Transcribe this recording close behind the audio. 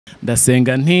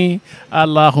ndasenga nti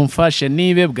Allahu mfashe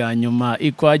nibe bwa nyuma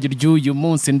ikwagi ry'uyu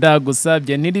munsi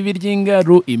ndagusabye ntiribi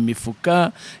ry'ingaru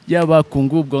imifuka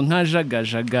y'abakungubwo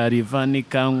nkajagajaga rivani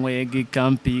kankwegi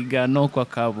kampiga no kwa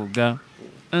kabuga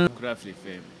kuri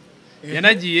Afrifame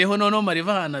yanagiyeho noneho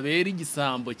mariva hana bera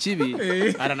igisambo kibi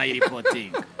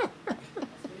aranayiripotinga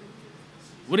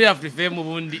muri Afrifame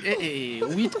ubundi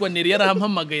witwa Neri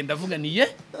yarampamagaye ndavuga ni ye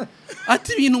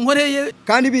ati ibintu nkoreye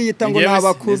kandi biyita ngo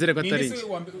nabakuru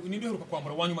ninde uheruka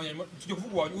kwambara wanyuma tujye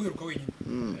kuvuga uheruka wenyine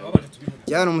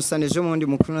cyane umusanije mundi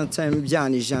mukuru na time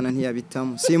ibyana ijana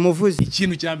ntiyabitamo simuvuze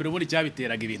ikintu cya mbere ubundi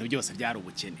cyabiteraga ibintu byose byari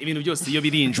ubukene ibintu byose iyo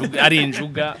biri injuga ari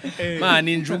injuga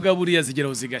mana injuga buriya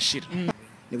zigeraho zigashira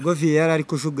nibwo VR ari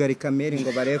kujugara kamera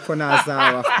ngo bareko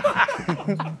nazaba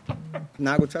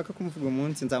nago ushaka kumuvuga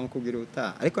umunsi nzamukubwira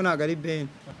uta ariko nago ari ben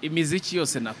imiziki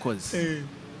yose nakoze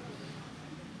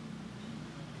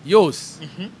yose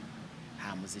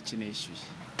nta muziki nishyuye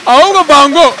ahubwo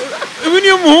bango ibi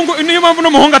niyo mpamvu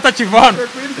n'umuhungu atakivana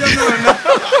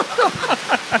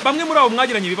bamwe muri abo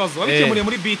mwagiranye ibibazo babikemuriye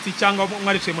muri beat cyangwa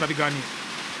mwariciye murabiganira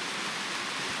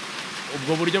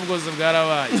ubwo buryo bwose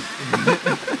bwarabaye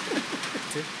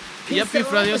iya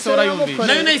FLA yose warayumvisha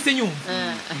nayo nahise nyumva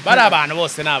bari abantu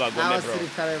bose n'abagome bro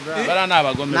bari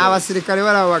n'abagome n'abasirikare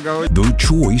bari abagabo The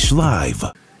Choice Live.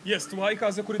 Yes, tubahaye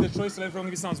ikaze kuri The Choice Live from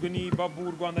ibisanzwe ni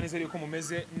BABU Rwanda nizere ko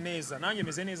mumeze neza nanjye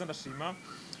meze neza ndashima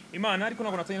Imana ariko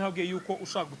nabwo natanye ntabwiye yuko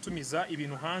ushaka gutumiza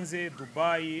ibintu hanze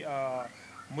Dubai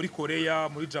muri Korea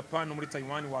muri Japan no muri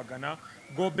Taiwan wagana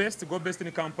Go Best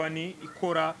ni company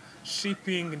ikora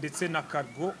shipping ndetse na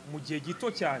cargo mu gihe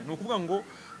gito cyane no kuvuga ngo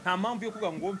nta mpamvu yo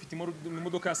kuvuga ngo mfite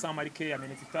imodoka ya Samarike ya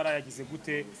Menetitara yagize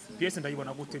gute PS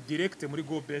ndayibona gute direct muri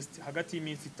Go Best hagati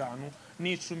y'iminsi 5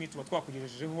 n'10 tuba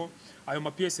twakugejejeho ayo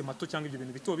ma PS mato cyangwa ibyo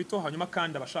bintu bito hanyuma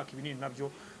kandi abashaka ibinini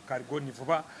nabyo cargo ni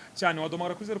vuba cyane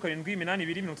wadomagara kuri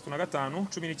 078235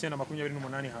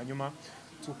 1928 hanyuma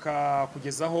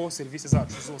tukakugezaho service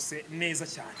zacu zose neza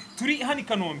cyane turi hani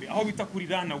Kanombe aho bita kuri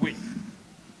Runaway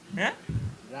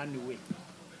Runaway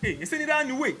ese ni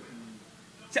Runaway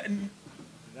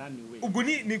ubwo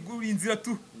ni inzira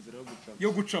tu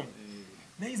yo gucamo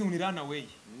nayize ngo ni Runaway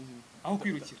aho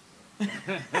kwirukira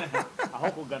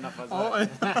aho kugana faza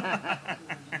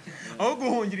aho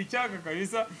guhongira icyaga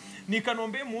kabisa ni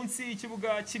Kanombe munsi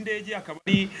y'ikibuga cy'indege akaba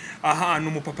ari ahantu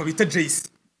umupapa bita Jace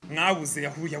mwabuze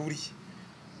yaburiye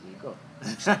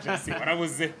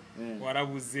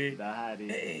warabuze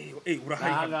ndahari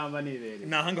urahari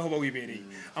nahanga aho bawibereye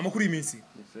amakuru y'iminsi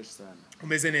ni fresh sana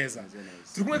umeze neza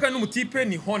turi kumwe kandi n'umutipe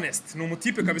ni honest ni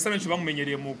umutipe kabisa benshi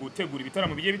bamumenyereye mu gutegura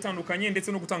ibitaramo bigiye bitandukanye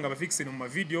ndetse no gutanga abafixe mu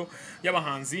video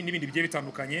y'abahanzi n'ibindi bigiye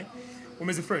bitandukanye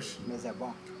umeze fresh meza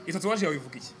bon itatuwaje yawe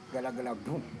ivuga iki galagala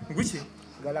boom nguki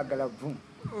galagala boom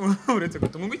uretse ko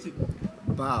tungu nguki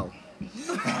bawo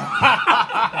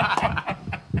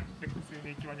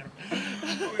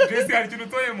Jesse hari kintu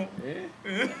toyemo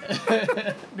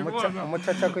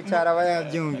umucaca ko cyaraba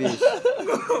yabyumvisha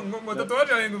ngo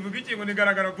tatowaje ngo uvuga iki ngo ni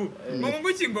garagara bu ngo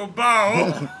nguki ngo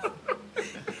bawo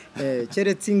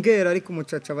keretse ingera ariko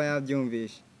umucaca aba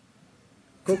yabyumvisha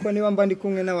koko niba mba ndi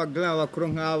kumwe n'abagara bakuru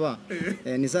nk'aba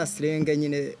ni za sirenge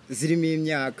nyine zirimo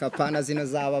imyaka pana zino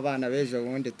zaba bana bejo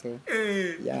bundi to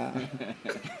ya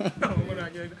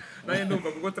naye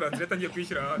ndumva kuko translate ngiye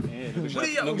kwishyira hafi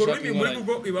buriya ngo rurimi muri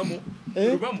Google ibamo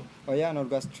oya no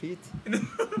rwa street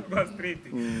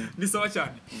ni sawa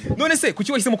cyane none se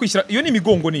kuki wahisemo kwishyira iyo ni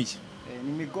imigongo niyi ni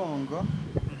imigongo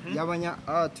yabanya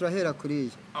turahera kuri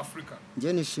iyi Africa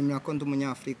nje nishimira ko ndi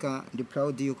umunyafrika ndi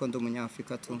proud yuko ndi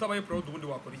umunyafrika tu utabaye proud ubundi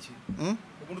wakora iki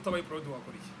ubundi utabaye proud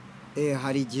wakora iki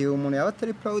hari igihe umuntu yaba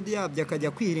atari proud yabyo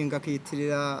akajya kwiringa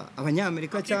akitirira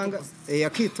abanyamerika cyangwa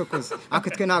akitokoza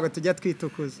akatwe ntago tujya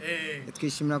twitokoza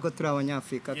twishimira ko turi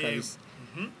abanyafrika kabisa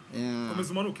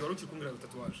komeza umanuke wari ukikumbira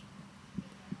tatuwaje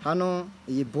hano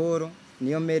iyi boro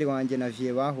niyo meri wanjye na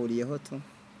vie bahuriyeho tu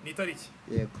ni tariki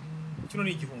yego kino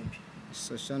ni igihumbi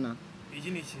soshana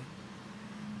iki ni iki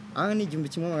ni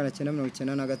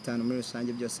 1995 muri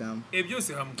rusange byose hamwe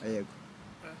byose hamwe yego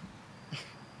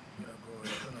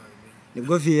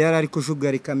nibwo VR ari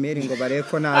kujugara kamera ngo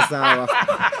bareko nazaba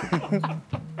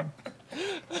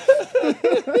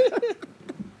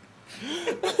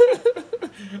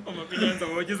amapiganza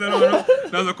wogeze rero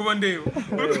naza kuba ndeba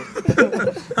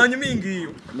hanyuma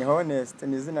ingiyo ni honest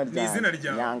ni izina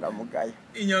rya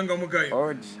inyanga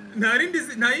mugayo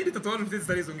nta yindi tatuwaje ufite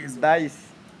zitari izo ngizo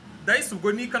dice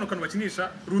ubwo ni kano kantu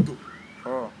bakinisha rudo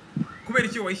kubera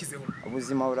iki wayishyizeho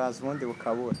ubuzima buraza ubundi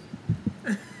bukabura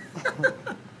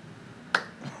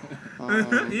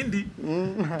indi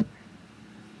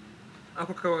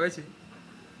ako kaba gake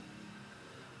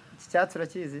icyatsi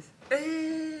urakizi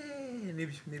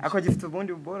ako gifite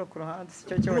ubundi buboro ku ruhande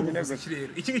cyo cyonyine gusa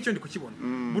iki ngicyo ndi kukibona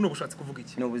buno bushatse kuvuga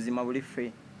iki ni ubuzima buri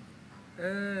free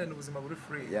ni ubuzima buri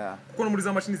free kuko no muri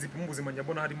za mashini zipima ubuzima njya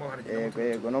mbona harimo haragenda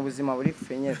yego no ubuzima buri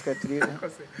free nye twe turi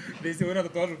mbese we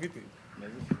natataje ufite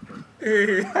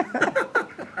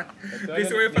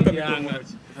mbese we fata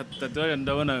tatuwaje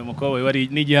ndabona uyu mukobwa wari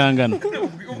n'igihangano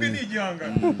ubwe ni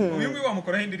igihangano uyu nguyu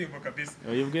wamukoraho indirimbo kabisa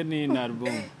uyu bwe ni na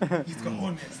album yitwa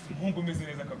Honest umuhungu umeze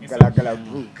neza kabisa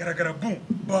garagara boom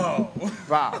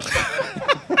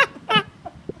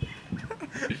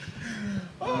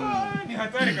ni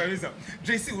hatari kabisa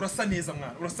JC urasa neza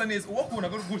mwana urasa neza uwo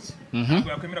kubonaga gutya ntabwo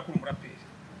yakwemera ko umuraperi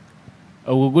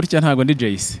ubwo gutya ntabwo ndi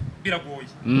JC biragoye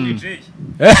ni J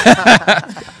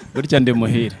gutya ndi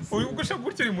muhire uyu ugusha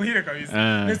gutya uri muhire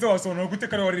kabisa nese wasonora gute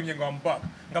kare waririmbye ngo ambaka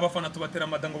ngabafana tubatera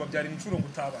amadango babyara incuro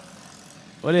ngutaba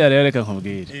uriya rero reka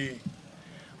nkubwire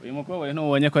uyu mukobwa we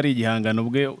ntubonye ko ari igihangano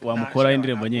ubwe wamukoraho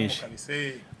indirimbo nyinshi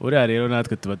uriya rero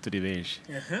natwe tuba turi benshi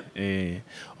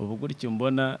ubu gutya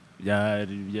mbona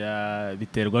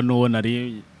biterwa n'uwo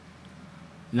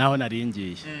naho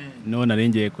naringiye n'uwo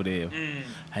naringiye kureba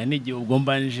hari n'igihe ubwo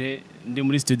mbanje ndi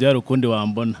muri studio hari ukundi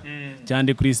wambona cyangwa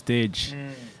ndi kuri stage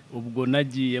ubwo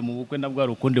nagiye mu bukwe nabwo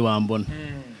hari ukundi wambona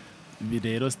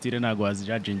rero style ntago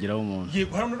wazijajingiraho umuntu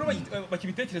yego hari n'uro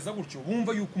bakibitekereza gutyo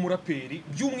bumva yuko umuraperi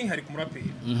by'umwihariko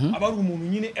umuraperi aba ari umuntu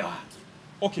nyine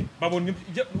okay babona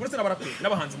uretse n'abaraperi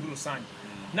n'abahanzi muri rusange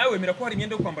nawe wemera ko hari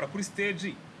imyenda yo kwambara kuri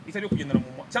stage itari yo kugendana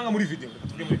mu cyangwa muri video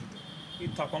tuvuge muri video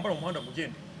itakwambara mu muhanda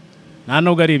mugende nta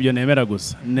nubwo ari ibyo nemera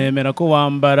gusa nemera ko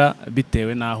wambara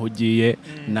bitewe n'aho ugiye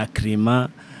na klima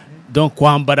donc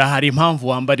kwambara hari impamvu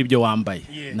wambara ibyo wambaye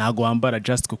ntago wambara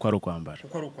just kuko ari ukwambara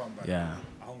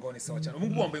aho ngaho ni sawa cyane ubu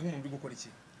ngubu wambaye nk'umuntu uri gukora iki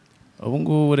ubu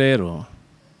ngubu rero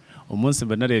umunsi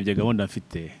mba narebye gahunda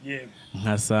mfite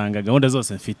nkasanga gahunda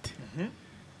zose mfite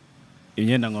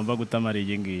imyenda ngomba gutamara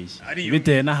iyi ngiyi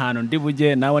bitewe n'ahantu ndi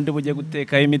bujye nawe ndi bujye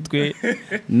gutekaho imitwe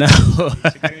naho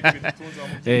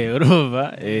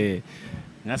urumva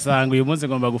nkasanga uyu munsi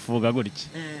ngomba gufuga gutya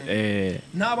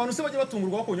nta bantu se bajya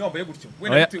batungurwa bakubonye wambaye gutyo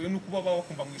wenda bitewe n'uko baba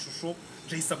bakumva mu ishusho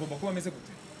JC agomba kuba ameze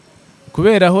gute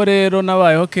kubera aho rero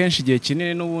nabayeho kenshi igihe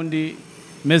kinini n'ubundi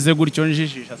meze gutyo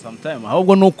njijisha sometime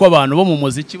ahubwo nuko abantu bo mu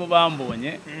muziki bo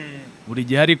bambonye buri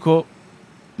gihe ariko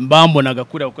mbambonaga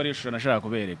kure uko ari ishusho nashaka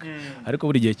kubereka ariko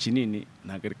buri gihe kinini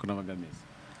ntago ariko nabagameza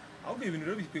ahubwo ibintu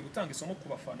rero bikwiye gutanga isomo ku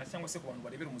bafana cyangwa se ku bantu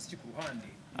barebera umuziki ku ruhande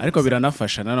ariko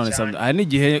biranafasha nanone hari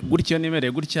n'igihe gutyo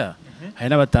nimereye gutya hari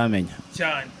n'abatamenya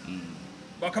cyane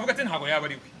bakavuga ati ntago yaba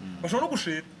ari we bashobora no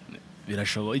gusheta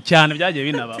birashoboka cyane byagiye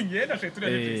binaba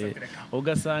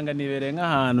ugasanga nibereye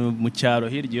nk'ahantu mu cyaro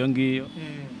hirya iyo ngiyo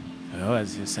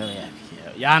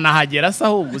yanahagera se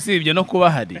ahubwo usibye no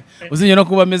kuba hari usibye no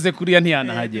kuba ameze kuriya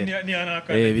ntiyanahagera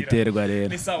biterwa rero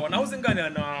ni sawa naho uzinganira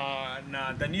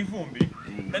na Dani Vumbi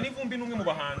ni umwe mu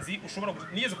bahanzi ushobora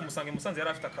nigeze kumusanga i Musanze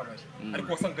yari afite akabari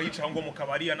ariko wasanga yicaye ngo mu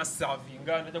kabari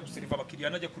anasavinga najya guseriva abakiriya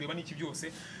najya kureba n'iki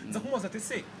byose nza kumubaza ati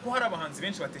se ko hari abahanzi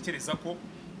benshi batekereza ko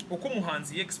uko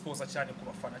umuhanzi yexposa cyane ku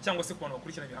bafana cyangwa se ku bantu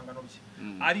bakurikirana ibihangano bye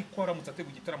ariko aramutse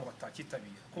ateguye igitaramo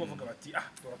batakitabira ko bavuga bati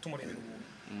dora tumurebera ubuntu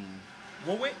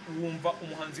wowe wumva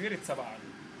umuhanzi yeretse abantu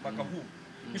bagahura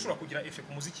bishobora kugira effect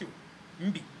ku muziki we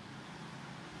mbi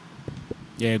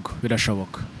yego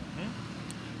birashoboka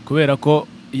kubera ko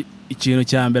ikintu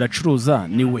cya mbere acuruza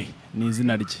ni we ni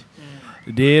izina rye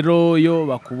rero yo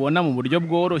bakubona mu buryo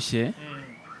bworoshye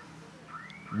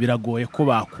biragoye ko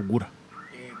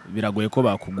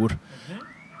bakugura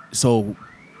so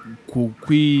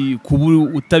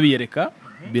kuba utabiyereka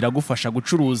biragufasha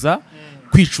gucuruza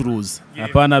kwicuruza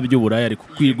apana by'uburaya ariko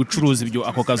gucuruza ibyo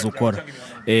ako kazi ukora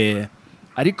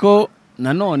ariko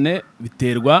nanone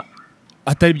biterwa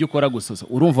atari byo ukora gusa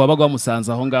urumva wabaga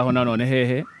wamusanze aho ngaho nanone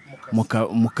hehe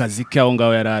mu kazi ke aho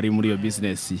ngaho yari ari muri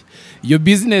iyo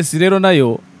business rero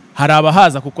nayo hari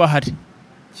abahaza kuko ahari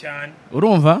cyane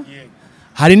urumva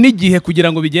hari n'igihe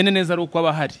kugira ngo bigende neza ari uko aba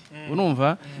ahari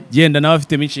urumva genda nawe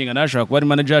afitemo inshingano ashobora kuba ari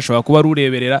manager ashobora kuba ari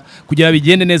ureberera kugira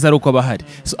bigende neza ari uko aba ahari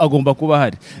agomba kuba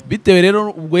ahari bitewe rero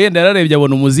ubwo yenda yararebye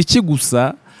abona umuziki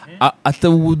gusa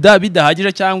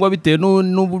bidahagije cyangwa bitewe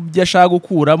n'uburyo ashaka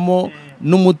gukuramo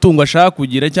n'umutungo ashaka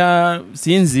kugira cyangwa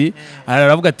sinzi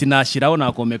aravuga ati nashyiraho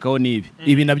nakomekaho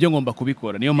ibi nabyo ngomba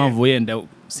kubikora niyo mpamvu yenda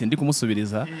sindi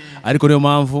kumusubiriza ariko niyo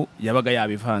mpamvu yabaga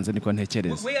yabivanze niko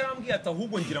ntekereza we yarambwiye ati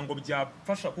ahubwo ngira ngo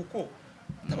byafasha kuko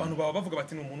abantu baba bavuga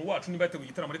bati ni umuntu wacu niba yateguye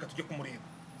igitaramo reka tujye kumureba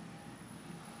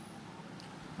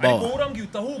ariko urambwiye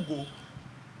uti ahubwo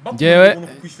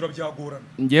kwishyura byagorana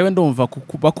ngewe ndumva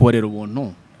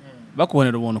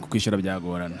bakuborera ubuntu kukwishyura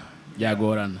byagorana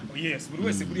byagorana. Yes, buri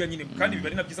wese buriya nyine kandi biba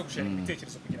ari na byiza gushaka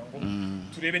ibitekerezo kugira ngo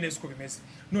turebe neza uko bimeze.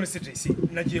 None se JC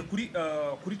nagiye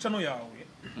kuri channel yawe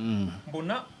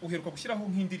mbona uheruka gushyiraho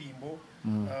nk'indirimbo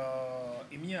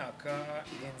imyaka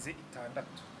irenze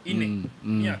 6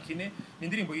 imyaka 4 ni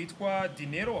indirimbo yitwa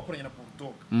Dinero wakoranye na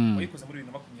BULLDOG wayikoze muri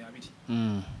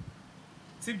 2020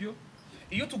 sibyo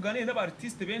iyo tuganire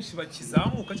n'abartiste benshi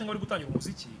bakizamuka cyangwa bari gutangira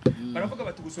umuziki baravuga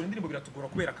bati gusora indirimbo biratugora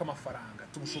kubera ko amafaranga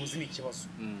tubushobozi ni ikibazo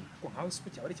ko nkawe siko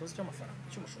cyaba ari ikibazo cy'amafaranga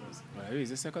cy'umushobozi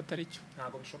barabizi se ko atari cyo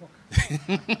ntago bishoboka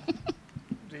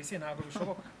JC ntago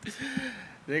bishoboka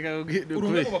reka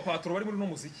urumwe mu bapatro bari muri no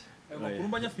muziki amakuru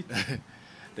mbanya afite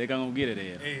reka nkubwire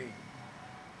rero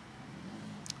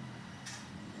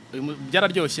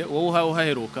byararyoshye wowe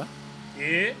uhaheruka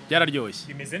byararyoshye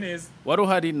bimeze neza wari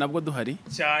uhari nabwo duhari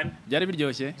cyane byari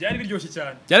biryoshye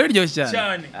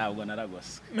cyane ahubwo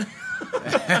naragose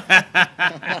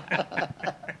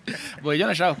bo iyo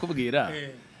nashaka kukubwira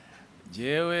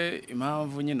jewe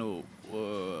impamvu nyine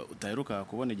utaheruka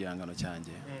kubona igihangano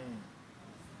cyanjye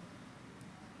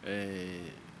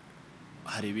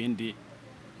hari ibindi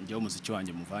njye umuziki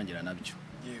wanjye muvangira nabyo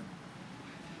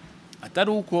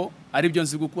atari uko ari byo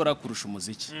nzi gukora kurusha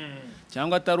umuziki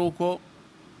cyangwa atari uko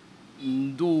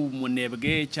ndi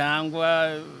umunebwe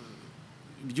cyangwa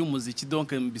by'umuziki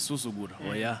donc mbisuzugura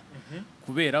oya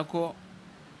kubera ko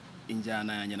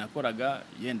injyana yanjye nakoraga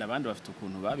yenda abandi bafite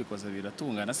ukuntu babikoze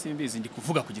biratungana simbizi ndi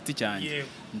kuvuga ku giti cyanjye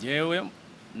ngewe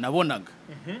nabonaga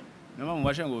niyo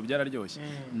mubashe ngo byararyoshye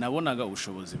nabonaga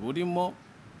ubushobozi burimo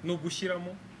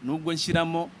nubwo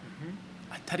nshyiramo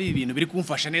atari ibintu biri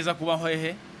kumfasha neza kubaho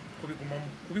hehe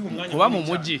kuba mu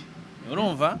mujyi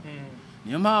urumva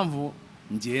niyo mpamvu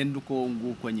ngenda uko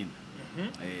nguko nyine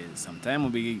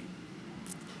sometime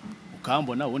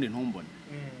ukambona ubundi ntumbone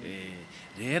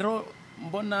rero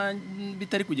mbona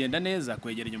bitari kugenda neza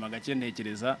kwegera inyuma gake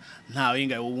ntekereza ntawe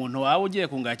ingaye umuntu wawe ugiye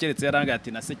kungakeretse yaranga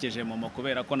ati nasekeje momo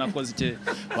kubera ko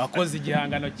wakoze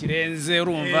igihangano kirenze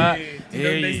urumva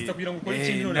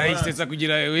ndayisetsa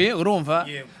kugira urumva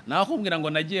naho kumbwira ngo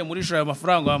nagiye muri show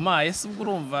y'amafaranga wamaye se ubwo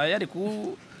urumva yari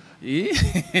ku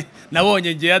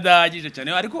nabonye ngiye adahagije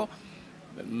cyane ariko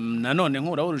nanone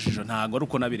nkura urujijo ntago ari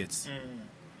uko nabiretse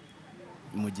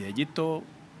mu gihe gito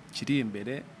kiri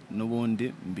imbere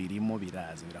nubundi mbirimo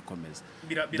biraza birakomeza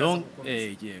donc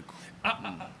yego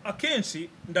akenshi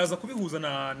ndaza kubihuza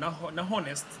na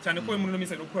honest cyane ko muri no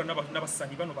minsi ari gukora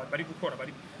n'abasanyi bano bari gukora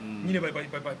bari nyine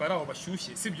baraho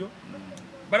bashyushye sibyo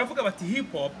baravuga bati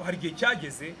hip hop hari gihe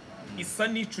cyageze isa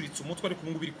n'icuritse umutwe ariko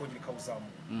ngo biri kongera kawuzamuka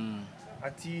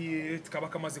ati tukaba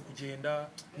kamaze kugenda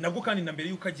nabwo kandi na mbere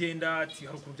yuko agenda ati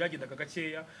hari ukuntu byagendaga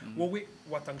gakeya wowe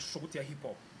watanga ishusho gute ya hip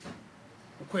hop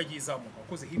uko yagiye izamuka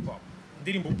ukoze hip hop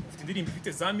indirimbo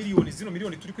ifite za miliyoni zino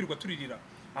miliyoni turi kwirirwa turirira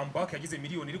ambaka yagize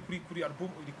miliyoni iri kuri album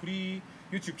iri kuri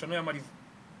YouTube channel ya Mariva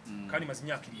kandi maze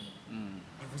imyaka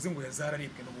 7 ivuze ngo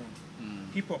yazararebwe n'ubundi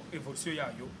hip hop evolution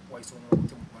yayo wayisobanura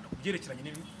gute mu Rwanda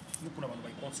kubyerekeranye n'ukuntu abantu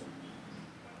bayikonsoma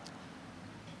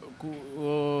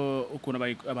ukuntu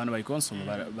abantu bayikonsoma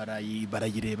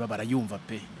barayireba barayumva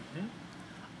pe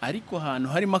ariko ahantu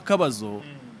harimo akabazo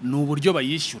ni uburyo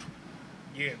bayishyura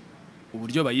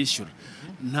uburyo bayishyura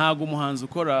ntago umuhanzi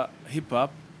ukora hip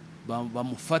hop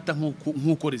bamufata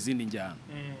nk'ukora izindi njyana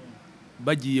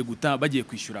bagiye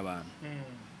kwishyura abantu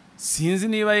sinzi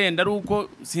niba yenda ari uko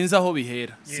sinzi aho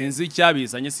bihera sinzi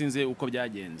icyabizanye sinzi uko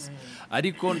byagenze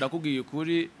ariko ndakubwiye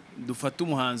kuri dufate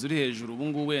umuhanzi uri hejuru ubu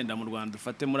ngubu wenda mu Rwanda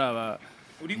dufate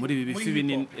muri ibi bifi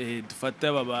binini dufate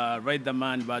aba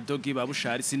Riderman ba Dogi ba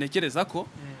Bushari sinekereza ko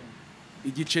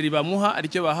igiceri bamuha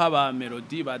aricyo baha ba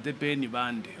Melody ba Depeni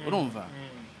bande urumva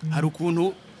hari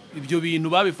ukuntu ibyo bintu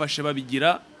babifashe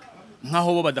babigira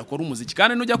nkaho bo badakora umuziki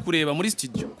kandi nujya kureba muri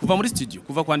studio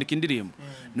kuva kwandika indirimbo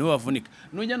nibo bavunika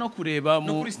nujya no kureba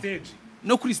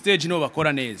no kuri stage nibo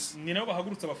bakora neza ni nabo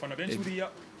bahagurutsa abafana benshi buriya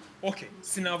okay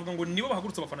sinavuga ngo nibo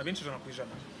bahagurutsa abafana benshi 100%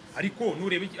 ariko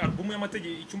nurebe album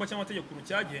y'amategeko icyumba cy'amategeko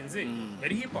cyagenze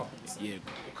yari hip hop yego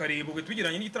ukareba uge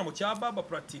tubigiranye n'igitaramo cya Baba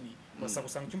Platini basa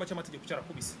gusanga icyumba cy'amategeko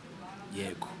cyarakubise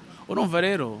yego urumva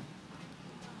rero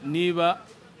niba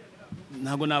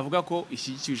ntago navuga ko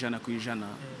ishyigikiye 100%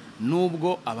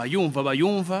 nubwo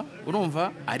bayumva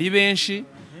urumva ari benshi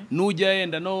nujya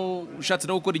yenda no ushatse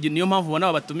no gukora niyo mpamvu ubona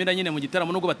babatumira nyine mu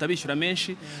gitaramo nubwo batabishyura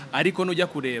menshi ariko nujya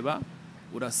kureba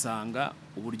urasanga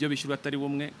uburyo bishyura atari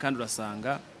bumwe kandi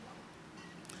urasanga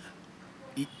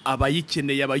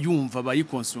abayikeneye abayumva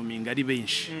abayikonsuming ari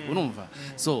benshi urumva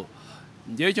so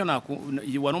ngewe cyo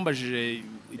warumbajije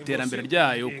iterambere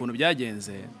ryayo ukuntu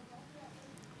byagenze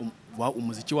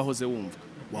umuziki wahoze wumva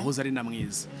wahoze ari na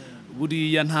mwiza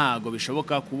buriya ntago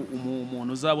bishoboka ko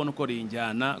umuntu uzabona uko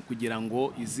rinjyana kugira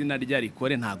ngo izina rya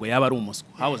rikore ntago yaba ari umuswa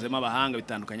hawozemo abahanga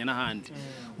bitandukanye n'ahandi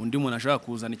undi muntu ashobora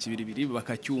kuzana ikibiribiri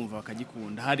bakacyumva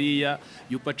bakagikunda hariya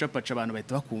yupacapaca abantu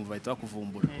bahita bakumva bahita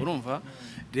bakuvumbura urumva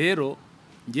rero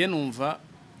ngiye numva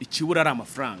ikibura ari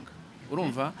amafaranga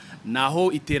urumva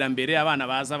naho iterambere abana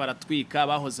baza baratwika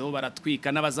bahozeho baratwika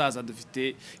n'abazaza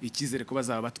dufite ikizere ko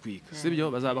bazaba batwika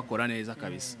sibyo bazaba bakora neza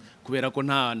kabisa kubera ko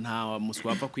nta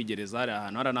muswa wapfa kwigereza hari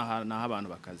ahantu hari naho abantu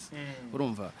bakaze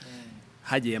urumva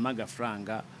hagiyemo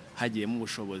agafaranga hagiyemo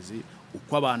ubushobozi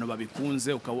uko abantu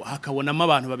babikunze hakabonamo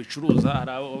abantu babicuruza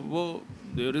hari abo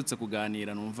duherutse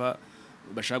kuganira numva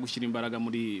bashaka gushyira imbaraga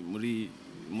muri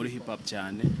hip hop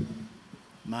cyane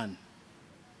man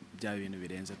bya bintu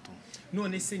birenze tu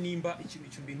none se nimba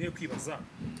ikintu binteye kwibaza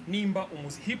nimba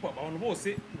umuzi hip hop abantu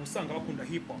bose usanga bakunda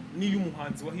hip hop niyo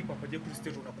umuhanzi wa hip hop agiye kuri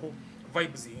stage unako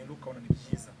vibes zihinduka ubona ni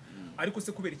byiza ariko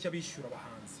se kubera icyo abishyura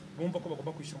abahanzi bumva ko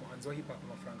bagomba kwishyura umuhanzi wa hip hop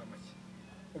amafaranga make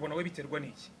ubona we biterwa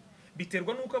n'iki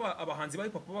biterwa nuko abahanzi ba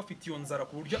hip hop bafite iyo nzara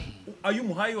ku buryo ayo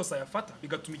umuhaye yose ayafata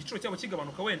bigatuma igiciro cyabo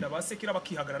kigabanuka wenda basekira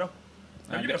bakihagararaho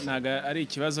naga ari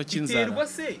ikibazo cy'inzara biterwa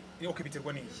se okay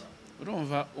biterwa n'iki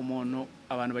urumva umuntu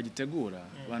abantu bagitegura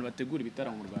abantu bategura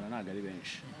ibitaramo mu Rwanda ntago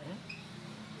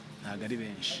ari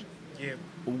benshi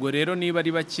ubwo rero niba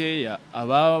ari bakeya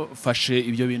abafashe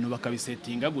ibyo bintu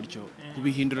bakabisetinga gutyo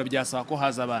kubihindura byasaba ko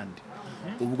haza abandi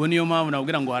ubwo niyo mpamvu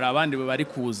nabwira ngo hari abandi bari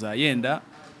kuza yenda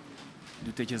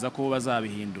dutekereza ko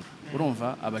bazabihindura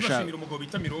urumva abashaka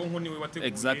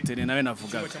exactly nawe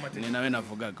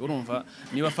navugaga urumva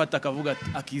niba afata akavuga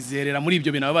akizerera muri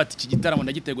ibyo bintu bati iki gitaramo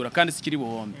ndagitegura kandi sikiri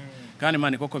buhombe kandi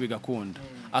mane koko bigakunda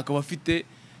akaba afite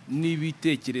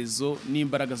n'ibitekerezo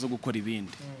n'imbaraga zo gukora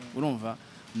ibindi urumva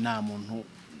nta muntu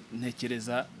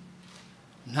ntekereza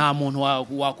nta muntu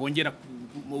wakongera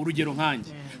urugero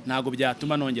nkanjye ntago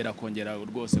byatuma nongera kongera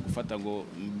rwose gufata ngo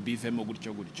bivemo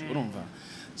gutyo urumva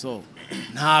so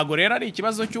ntago rero ari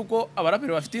ikibazo cyuko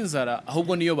abaraperi bafite inzara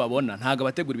ahubwo niyo babona ntago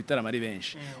abategura ibitaramo ari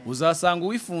benshi uzasanga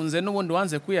uwifunze n'ubundi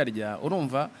wanze kuyarya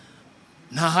urumva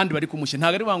nta handi bari kumushye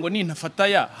ntago ari bango nintafata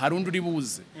ya hari undi uri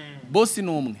buze boss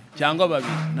ni umwe cyangwa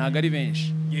babiri ntago ari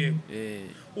benshi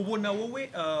ubona wowe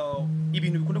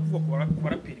ibintu bikunda kuvuga ku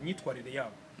baraperi imyitwarire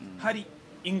yabo hari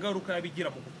ingaruka yabigira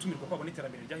mu gutumirwa kwabo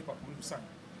n'iterambere rya hip hop muri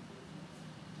rusange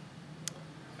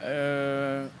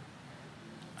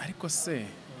ariko se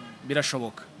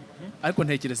birashoboka ariko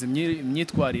ntekereza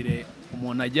imyitwarire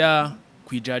umuntu ajya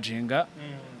kwijajinga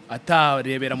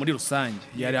atarebera muri rusange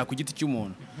yareba ku giti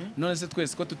cy'umuntu none se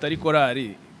twese ko tutari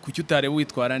korari kuki utareba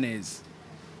witwara neza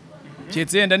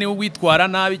keretse yenda niba witwara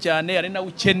nabi cyane ari nawe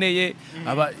ukeneye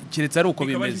keretse ari uko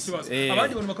bimeze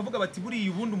abandi bantu bakavuga bati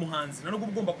buriya ubundi umuhanzi nano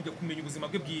ugomba kujya kumenya ubuzima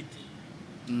bwe bwite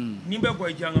nimba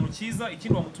yaguhaye igihangano cyiza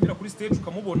ikindi wamutumira kuri stage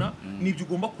ukamubona nibyo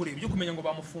ugomba kureba ibyo kumenya ngo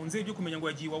bamufunze ibyo kumenya ngo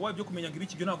yagiye iwawe ibyo kumenya ngo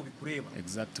ibiki byo ntago bikureba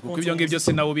kuko ibyo ngibyo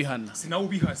sinawe ubihana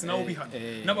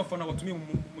n'abafana batumiye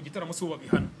mu gitaramo se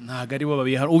babihana ntago ari bo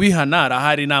babihana ubihana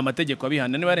arahari ni amategeko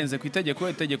abihana niba arenze ku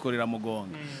itegeko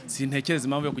riramugonga sintekereza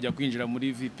impamvu yo kujya kwinjira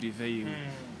muri vie prive yiwe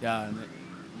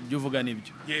uvuga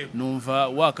nibyo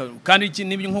numva kandi iki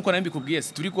nibyo nkuko nawe mbikubwiye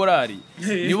turi korari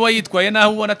nibo yitwaye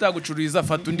naho ubona atagucururiza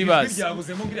fata undi bazi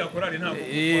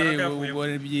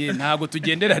ntago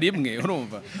tugendera rimwe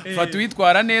urumva fata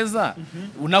witwara neza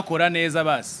unakora neza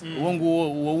basi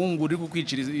uwo wungu uri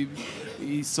kukwicira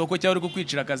isoko cyangwa uri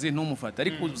kukwicira akazi ntumufata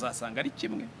ariko uzasanga ari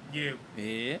kimwe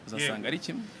uzasanga ari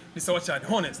kimwe ni sawa cyane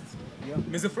honest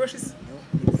meze fresh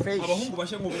abahungu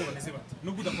bashya ngo bameze bati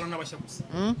nubwo udakora n'abashya gusa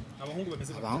abahungu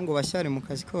bameze bati abahungu bashya bari mu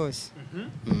kazi kose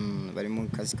bari mu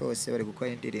kazi kose bari gukora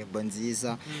indirimbo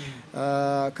nziza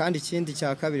kandi ikindi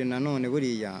cya kabiri nanone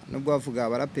buriya nubwo bavuga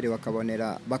abaraperi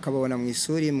bakabona mu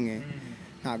isuri imwe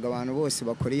ntago abantu bose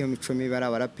bakora iyo mico mibi ari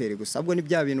abaraperi gusa ahubwo ni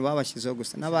bya bintu babashyizeho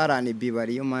gusa n'abaranibi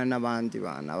bariyo n'abandi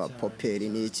bana abapoperi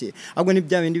n'iki ahubwo ni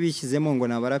bya bindi bishyizemo ngo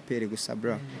ni abaraperi gusa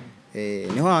bro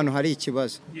niho hantu hari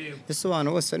ikibazo ese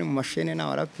abantu bose bari mu mashene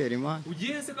n'abaraperi man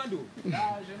ugiye se kandi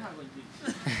yaje ntago ngiye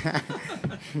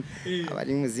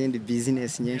abari mu zindi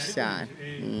business nyinshi cyane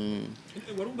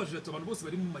warumbajije abantu bose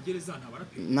bari mu magereza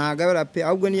n'abaraperi ntago abaraperi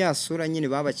ahubwo ni yasura nyine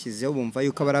babakizeho bumva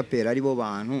yuko abaraperi ari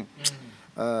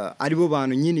bo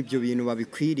bantu nyine ibyo bintu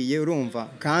babikwiriye urumva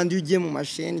kandi ugiye mu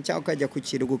mashene cyangwa ukajya ku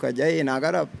kirugo ukajya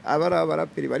ntago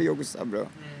abaraperi bariyo gusa bro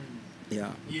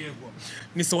yego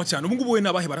ni sawa cyane ubu ngubu we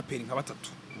nabahe baraperi nka batatu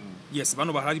yes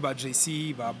bano bahari ba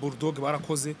JC ba BULLDOG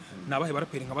barakoze nabahe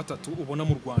baraperi nka batatu ubona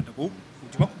mu Rwanda ngo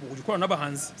ujye ukora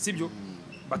n'abahanzi sibyo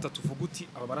batatu vuga uti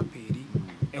aba baraperi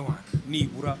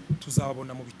nibura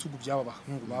tuzababona mu bitugu by'aba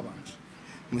bahungu babanje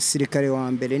umusirikare wa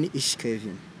mbere ni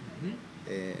Kevin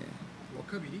wa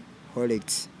kabiri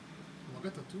Holex uwa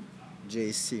gatatu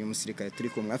JC umusirikare turi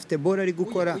kumwe afite bora ari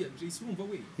gukora JC urumva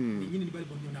we nyine ni bari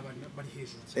bonyo bari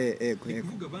hejuru ego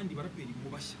kuvuga abandi baraperi mu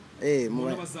bashya mu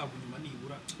bazabunyuma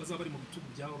nibura bazaba bari mu bitugu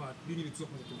byabo ba binini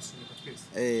tuzakomeza tubisunika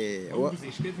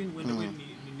twese Kevin wenda we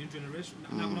ni new generation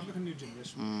ntabwo navuga new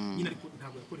generation nyine ariko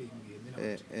ntabwo yakoreye mu gihe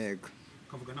ego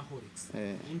kavuga na Holex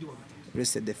undi wa gatatu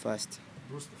Bruce the First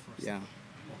yeah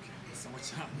okay sawa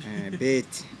cyane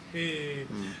bet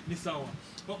ni sawa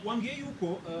wangiye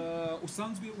yuko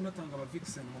usanzwe unatanga aba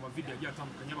vixen mu mavideo agiye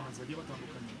atandukanye abahanzi bagiye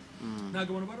batandukanye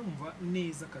ntabwo abantu barumva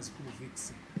neza akazi k'ubu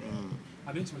vixen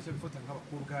abenshi bari bifata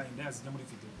nk'abakobwa inda yazijya muri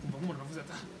video kumva nk'umuntu avuze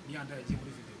ati ni yanda yagiye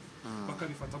muri video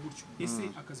bakabifata gutyo ese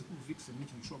akazi k'ubu vixen ni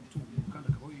ikintu ushobora gutunga kandi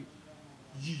akabaho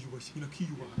yiyubashye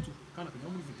nakiyubaha kandi akajya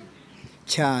muri video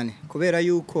cyane kubera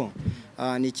yuko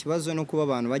ni ikibazo no kuba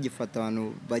abantu bagifata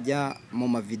abantu bajya mu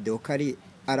mavideo kari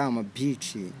ari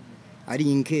amabici ari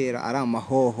ingera ari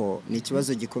amahoho ni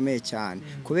ikibazo gikomeye cyane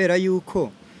kubera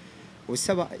yuko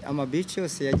usaba amabici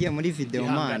yose yagiye muri video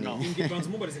man ingibanza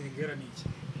umubarize ingera niki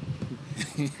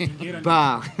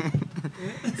ba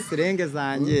serenge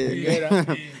zanjye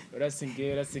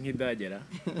urasingera sinkidagera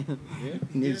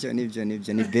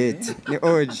nibyo ni bet ni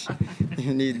oji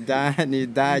ni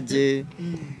dage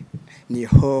ni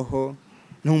hoho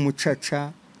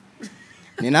n'umucaca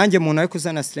ni nanjye muntu ari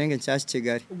kuzana serenge nshyashya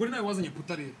Kigali ubwo nawe wazanye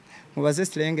puta rero mubaze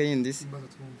serenge yindi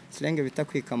serenge bita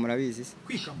kwikama urabizi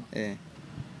kwikama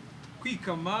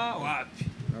kwikama wapi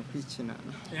kwikina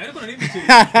ariko nari mbikeye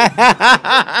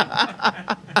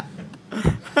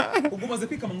ubwo maze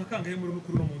kwikama nkakangaye muri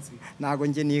mukuru no munsi nago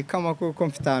nge nikama kuko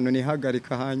mfite ahantu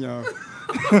nihagarika hanyaho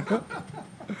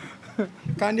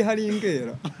kandi hari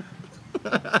ingera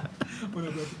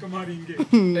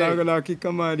nago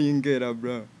nakikama hari ingera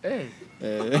bro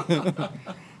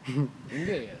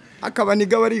akaba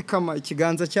niga barikama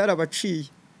ikiganza cyarabaciye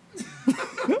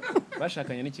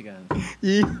bashakanye n'ikiganza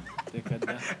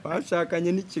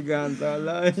bashakanye n'ikiganza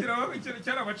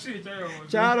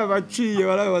cyarabaciye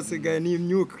barabasigaye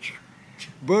n'imyuka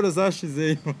boro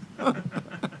zashizeyo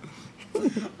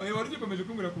oya wari ukomeje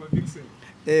kumbira ku bavixen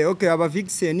okay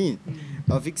abavixen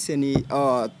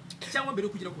cyangwa mbere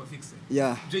yo kugira ku bavixen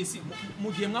yeah JC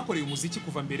mu gihe mwakoreye umuziki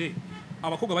kuva mbere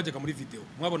abakobwa bajyaga muri video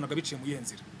mwabonaga biciye mu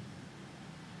yenzira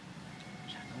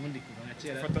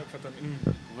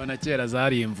kuva na kera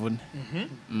zari imvune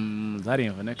zari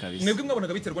imvune kabisa mwebwe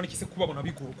mwabonaga biterwa n'iki se kubabona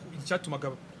bigora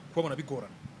icyatumaga kubabona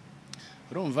bigorana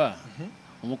urumva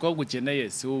umukobwa ukeneye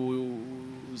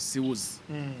si uzi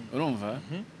urumva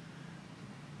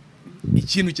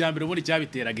ikintu cya mbere muri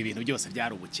cyabiteraga ibintu byose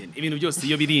byari ubukene ibintu byose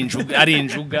iyo biri injuga ari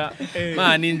injuga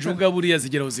man injuga buriya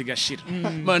zigeraho zigashira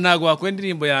man ntago wakwenda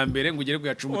indirimbo ya mbere ngo ugere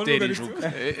kuyaca umutera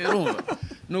injuga urumva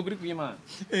nuguri kuyimana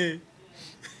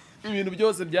ibintu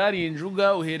byose byari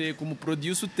injuga uhereye ku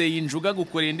muproducer uteye injuga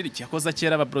gukorera indiri cyakoza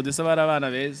kera aba producer bari abana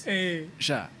beza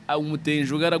sha umuteye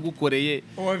injuga aragukoreye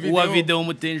uwa video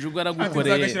umuteye injuga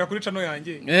aragukoreye agashyira kuri channel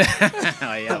yanjye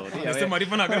aya ese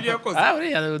Mariva ntago aribyo yakoze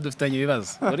uriya dufitanye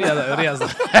ibibazo uriya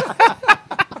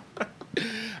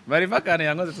Mariva kana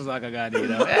yangoze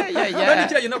tuzakaganira kandi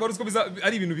kiraye ntabwo ari uko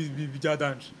ari ibintu bya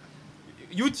danje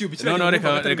YouTube no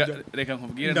reka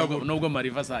nkubwire nubwo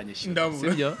Mariva azanyishyura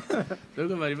sibyo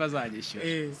nubwo Mariva azanyishyura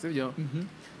sibyo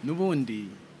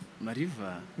nubundi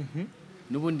Mariva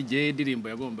nubundi gihe ndirimbo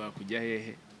yagomba kujya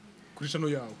hehe kuri channel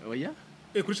yawe oya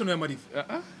kuri channel ya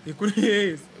Mariva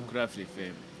kuri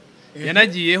AfriFM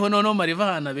yanagiyeho none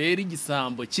Mariva hana bera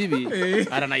igisambo kibi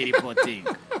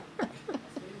aranayiripotinga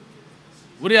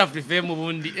buri AfriFM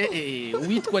ubundi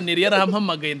witwa Neri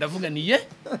yarampamagaye ndavuga niye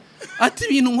ati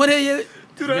ibintu nkoreye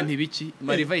ntibiki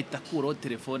Mariva itakuraho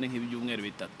telefone nk'ibyumweru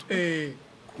bitatu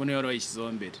kuko niyo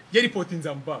yarayishyizeho mbere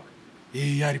yaripotinze mbaka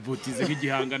yaripotinze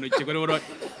nk'igihangano kigore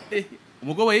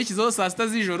umugabo yishyizeho saa sita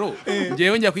z'ijoro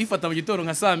ngewe njya kuyifata mu gitondo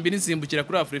nka saa 2 nsimbukira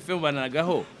kuri AfriFM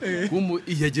banagaho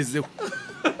yagezeho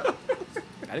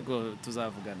ariko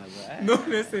tuzavugana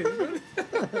none se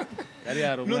ari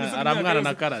aramwana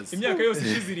na karazi imyaka yose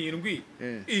ishize 7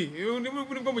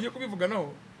 nibwo mugiye kubivuganaho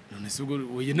none se ubwo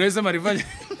uyu neza Mariva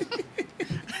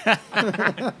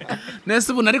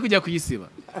nese ubu nari kujya kuyisiba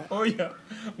oya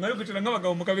mwari kwicara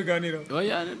nk'abagabo mukabiganira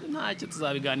oya ntacyo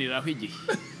tuzabiganiraho igihe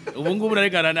ubu ngubu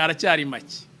aracyari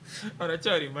make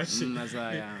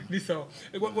nazaya ni sawa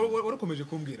warakomeje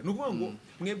kumbwira nukuvuga ngo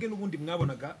mwebwe n'ubundi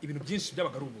mwabonaga ibintu byinshi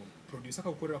byabaga ari ubuntu producer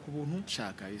akagukorera ku buntu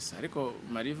shaka isa ariko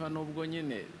Mariva nubwo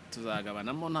nyine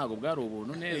tuzagabanamo ntago bwari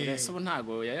ubuntu neza ese ubu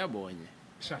ntago yayabonye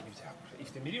shaka ibyakora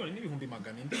ifite miliyoni n'ibihumbi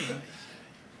magana indirimbo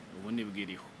ubu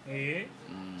nibwiriho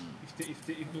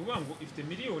ifite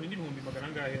miliyoni n'ibihumbi magana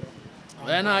ngahera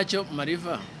oya ntacyo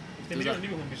Mariva ifite miliyoni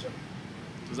n'ibihumbi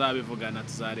 100 tuzabivugana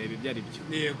tuzareba ibyo ari byo.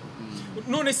 Yego.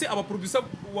 None se aba producer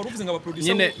waruvuze ngo aba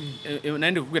producer nyine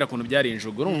nandi kubwira kuntu byari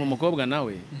injugo urumva umukobwa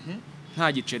nawe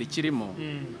nta giceri kirimo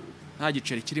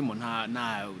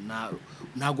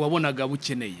ntago wabonaga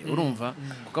bukeneye urumva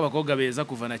kuko abakobwa beza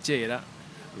kuva na kera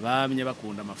bamye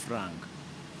bakunda amafaranga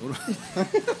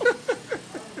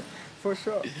for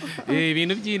sure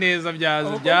ibintu by'ineza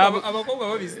byabo abakobwa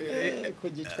babizi ku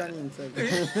gicwa n'inzoga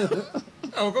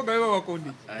abakobwa baba bakundi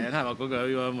aya nta bakobwa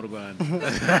baba mu Rwanda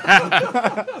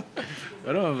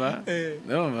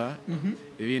urumva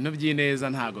ibintu by'ineza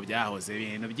ntago byahoze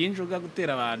ibintu by'injuga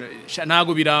gutera abantu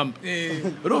ntago biramba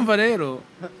urumva rero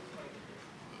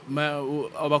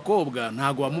abakobwa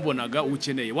ntago wamubonaga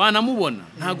ukeneye wanamubona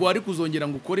ntago wari kuzongera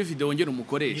ngo ukore video wongera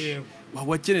umukoresha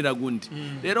wakeneraga undi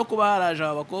rero kuba haraje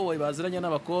abakobwa baziranye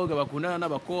n'abakobwa bakundana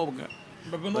n'abakobwa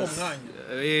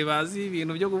bazi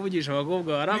ibintu byo kuvugisha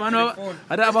abakobwa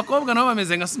hari abakobwa nabo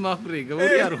bameze nka smartphone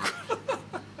buriya ruko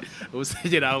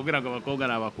ubusegera abwira ngo abakobwa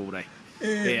nabakurahe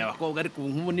abakobwa ariko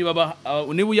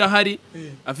niba uyahari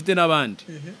afite n'abandi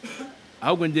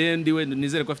ahubwo ndiwe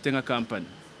nizere ko afite nka company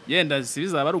yenda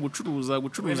bizaba ari ugucuruza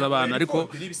abantu ariko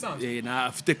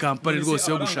afite company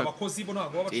rwose yo gushaka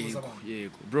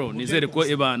yego bro nizere ko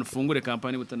abantu fungure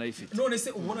company butanayifite none se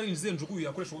ubona ari nzenje uko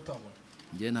yakoresha utabona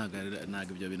nge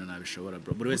ntago ibyo bintu nabishobora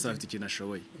bro buri wese afite ikintu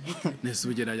ashoboye nese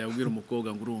ugera ajya kubwira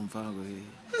umukobwa ngo urumva ngo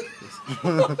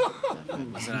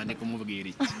basarane kumubwira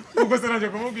iki ubwo saranje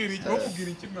kumubwira iki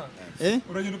ukubwira iki mwana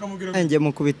uragenda ukamubwira nge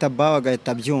mukubita bawa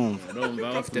agahita byumva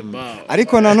urumva bafite bawa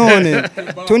ariko nanone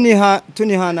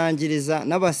tunihanangiriza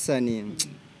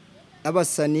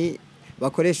n'abasani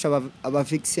bakoresha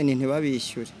abafixeni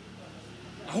ntibabishyure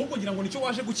ahubwo ngira ngo nicyo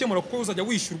waje gukemura kuko uzajya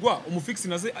wishyurwa umufixi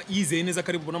naze yizeye neza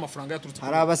kari bubona amafaranga yaturutse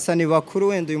hari abasani bakuru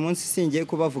wenda uyu munsi singiye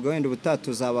kubavuga wenda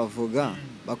ubutatu zabavuga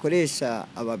bakoresha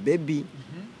ababebi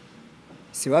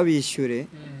si babishyure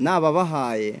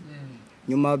nababahaye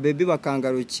nyuma baby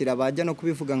bakangarukira bajya no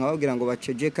kubivuga nkababwira ngo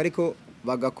bacejeke ariko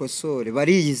bagakosore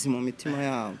bariyizi mu mitima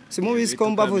yabo simubizi ko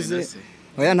mbavuze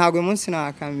oya ntago uyu munsi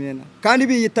nakamena kandi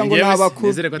biyita ngo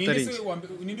nabakuru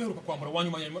ninde uheruka kwambara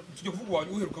wanyuma tujye kuvuga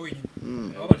uheruka wenyine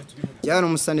cyane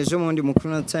umusanije mu ndi mukuru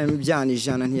na time ibyana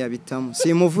 100 ntiyabitamo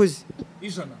simuvuze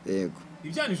 100 yego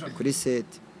ibyana 100 kuri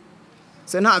set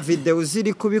se nta video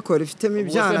ziri kubikora ifitemo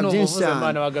ibyana byinshi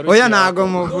cyane oya ntago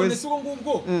muvuze none suko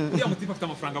ngubwo uriya mutipe afite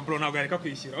amafaranga bro ntabwo yareka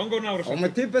kwishyura aho ngo nawe urashaka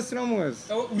umutipe sinomuzi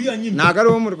uriya nyine ntago ari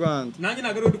wo mu Rwanda nanjye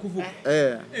ntago ari wo kuvuga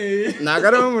ntago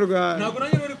ari wo mu Rwanda ntago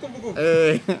nanjye ari kuvuga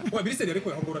wa biriseri ariko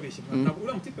ahubwo urabeshya ntago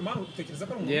uriya mutipe mpano utekereza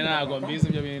ko ari umuntu ntago mbizi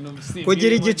ibyo bintu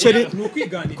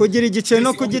kugira igiceri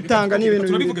no kugitanga ni ibintu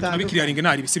turabivuga tunabikiriyaringe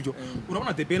ntari bisibyo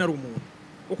urabona the ben ari umuntu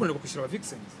ukunera kwishyura aba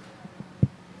vixens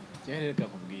cyereka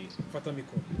kubwira fata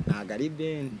mikoro ntago ari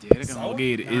ben cyereka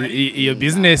kubwira iyo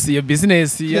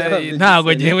business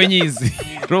ntago ngewe nyizi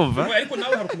urumva ariko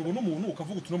nawe hari ukuntu umuntu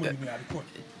ukavuga utuno mu bintu yabikora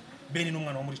ben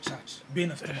n'umwana wo muri church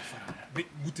ben afite amafaranga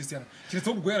gute se kiretse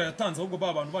ubwo yaratanze ahubwo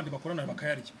ba bantu bandi bakorana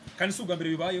bakayarya kandi si ubwa mbere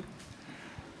bibayeho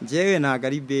njyewe ntago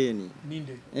ari ben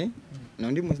ninde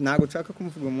nundi ntago ushaka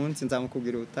kumuvuga umunsi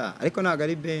nzamukubwira uta ariko ntago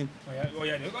ari ben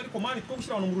oya ariko mani two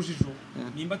gushyira abantu mu rujijo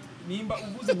nimba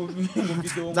uvuze ngo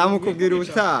video nzamukubwira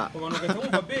uta abantu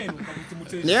bagahita ben ukabuta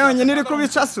umutezi niyo nyine iri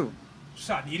kubicasu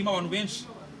sha nirimo abantu benshi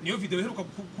niyo video iheruka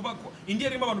kuba indi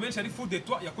yarimo abantu benshi ari full de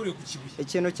toi yakorewe ku kibuye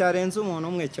ikintu cyarenze umuntu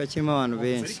umwe cyo kirimo abantu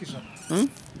benshi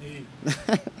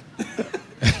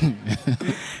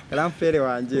Rampere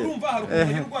wanje urumva hari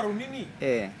urwara runini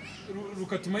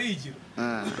rukatuma yigira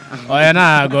oya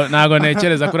ntago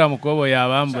nekereza kuri amukobo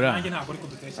yabambura nanjye ntago ariko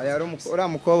dutekereza aya uri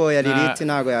amukobo ya Lilith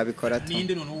ntago yabikora ati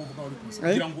ninde none uvuga uri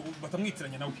kugira ngo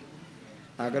batamwitiranya nawe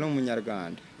ntago ari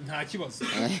umunyarwanda nta kibazo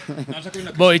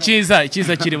bo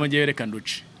ikiza kiri mu gihe reka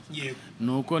nduce yego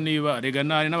nuko niba rega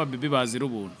nari n'ababibi bazira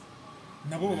ubuntu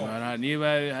nabo niba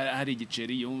hari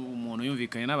igiceri umuntu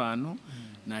yumvikanye n'abantu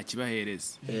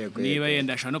nakibahereza niba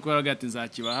yenda ashaka no kuvuga ati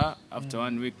nzakibaha after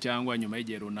 1 week cyangwa nyuma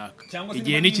y'igihe runaka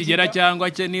igihe nikigera cyangwa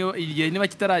igihe niba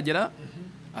kitaragera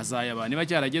azayaba niba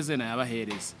cyarageze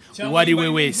nayabahereza uwo ari we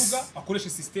wese akoresha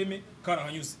systeme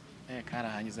karahanyuze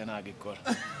karahanyuze nagikora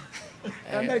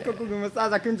ariko kugira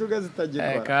umusaza k'injuga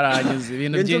zitagikora karahanyuze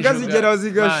ibintu byinshi injuga zigeraho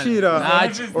zigashira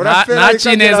nta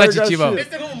kineza kikibaho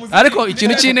ariko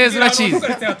ikintu kineza urakizi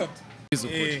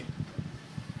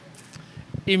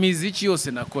imiziki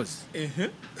yose nakoze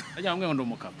ajya ngo ndo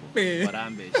mukapo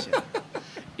barambeshya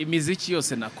imiziki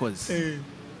yose nakoze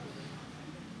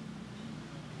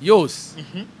yose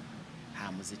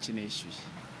nta muziki neshyuye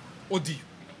audio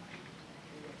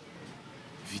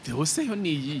video se yo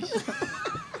niyi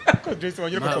ko Jason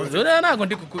wagira ko ntago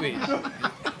ndi kukubeshya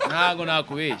ntago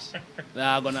nakubeshya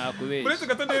ntago nakubeshya uretse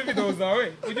gato video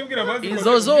zawe ujye ubwira abazi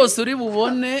izo zose uri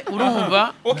bubone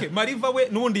urumva okay Mariva we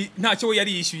nubundi ntacyo we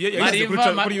yari yishyuye yashyize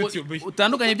kuri YouTube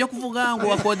utandukanye byo kuvuga ngo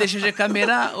wakodesheje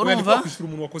kamera urumva kwishyura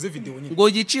umuntu wakoze video nyine ngo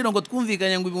igiciro ngo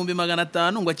twumvikanye ngo ibihumbi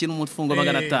 500 ngo akina umufungo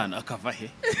 500 akava he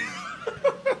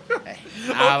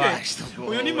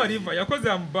uyu ni Mariva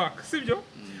yakoze am back sibyo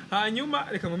hanyuma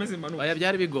reka nkomeze manuka aya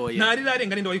byari bigoye ntari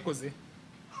rarenga ninde wayikoze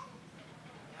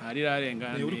ntari rarenga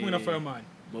uri kumwe na Fireman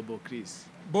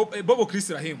Bobo Chris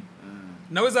Rahim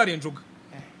nawe zari njuga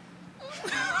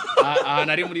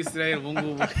nari muri Israel ubu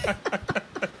ngubu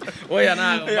oya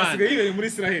nago yasigaye muri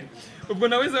Israel ubwo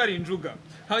nawe zari njuga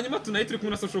hanyuma tunayi turi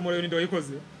kumwe na social media ninde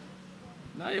wayikoze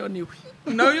nayo niwe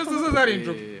nawe yose zari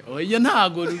njuga oya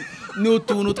ntago ni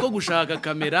utuntu two gushaka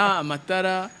kamera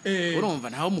amatara urumva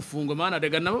naho umufungo mana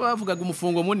rega nabo bavugaga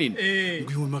umufungo munini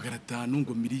ngo 500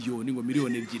 ngo miliyoni ngo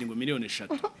miliyoni 2 ngo miliyoni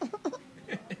 3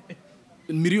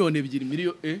 miliyoni 2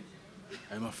 miliyoni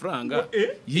ayo mafaranga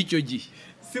y'icyo gihe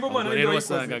sibo mana rero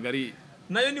wasangaga ari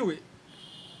nayo niwe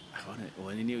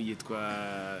abone niyo yitwa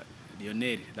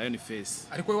Lionel Lion Face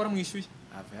ariko we waramwishyuye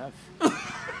hafi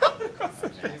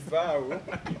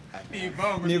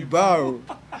ni BABU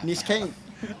ni SHYA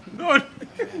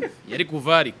yari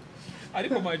kuvari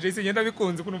ariko ma JC yenda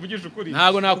bikunze kuno mvugisha ukuri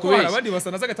ntago nakubeshya abandi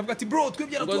basana zagatavuga ati bro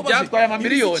twebye ngo byatwaye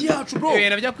amamiliyoni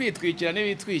ibintu bya kwitwikira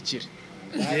n'ibitwikira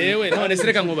yewe none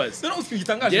sereka nkubaze none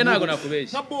usigitangaje je ntago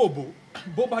nakubeshya nka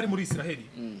Bobo hari muri Israel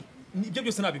ibyo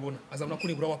byose nabibona azabona ko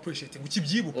nibura wa appreciate ngo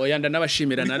kibyibuka oya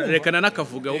ndanabashimira rekana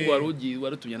nakavuga ubwo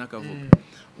warutumye nakavuga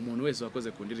umuntu wese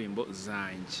wakoze ku ndirimbo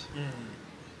zanjye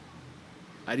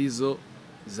arizo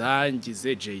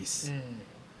zangize JC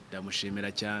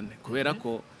ndamushimira cyane kubera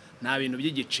ko nta bintu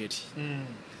by'igiceri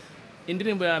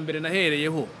indirimbo ya mbere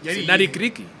nahereyeho nari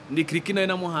Kriki ndi Kriki nayo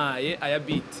namuhaye aya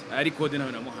beat ari code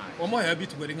nayo namuhaye wamuhaye aya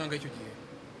beat ubwo nkanga icyo gihe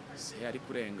se ari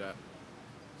kurenga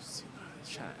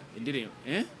indirimbo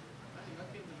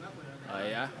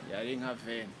aya yari nka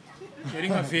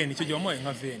ven icyo gihe wamuhaye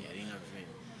nka ven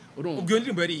urumva ubwo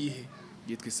indirimbo yari iyihe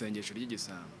yitwa isengesho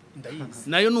ry'igisambo ndayizi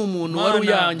nayo ni umuntu wari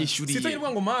uyanyishyuriye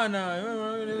sitanyirwa ngo mana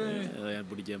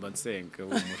buri gihe mba nsenga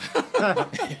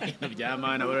ibintu bya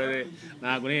mana borere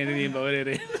ntabwo ndirimba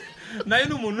borere nayo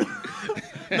ni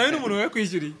umuntu we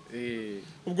kwishyuriye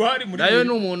ubwo hari muri nayo ni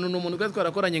umuntu ubwo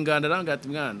twarakoranye inganda arangati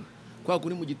mwana kwa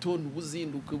kuri mu gitondo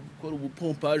ubuzinduka gukora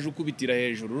ubupompaje ukubitira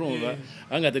hejuru urumva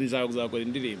arangati nizakuzakora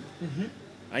indirimbo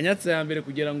anyatse ya mbere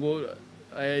kugira ngo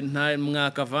nta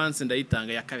mwaka avance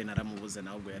ndayitanga ya kabiri naramubuze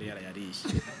naho ubwo yari yarayariye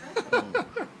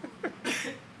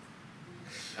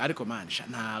ariko manisha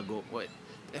ntago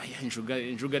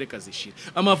injuga reka zishira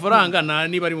amafaranga nta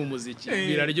niba ari mu muziki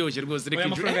biraryoshye rwose reka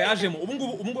amafaranga yajemo ubu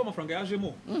ngubu amafaranga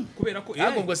yajemo kubera ko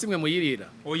ahubwo simwe muyirira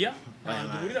oya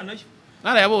duhurira nayo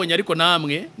narayabonye ariko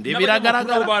namwe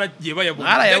biragaragara baragiye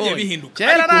bayabonye bihinduka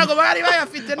kera ntago bari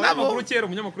bayafite nabo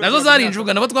nazo zari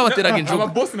injuga nabo twabateraga injuga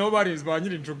aba boss nabo barize ba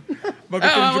nyiri injuga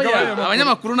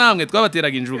abanyamakuru namwe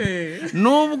twabateraga injuga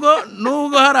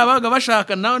nubwo hari abaga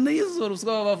bashaka nawe n'izo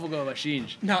ruswa baba bavuga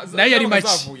babashinje nayo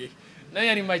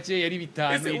yari make yari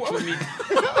 5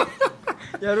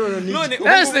 10 none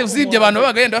usibye abantu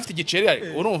babaga yenda bafite igiceri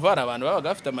urumva hari abantu babaga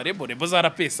bafite amarebo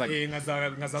zarapesaga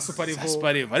nka za super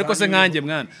level ariko se nkanjye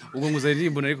mwana ubwo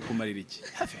nguzaririmbo nariko kumarira iki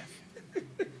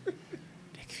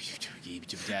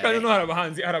kandi no hari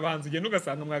abahanzi ugenda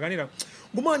ugasanga mwaganira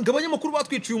ngo man abanyamakuru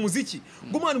batwiciye umuziki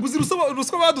ngo man nguzi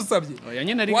ruswa badusabye oya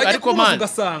nyine ariko man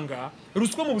ugasanga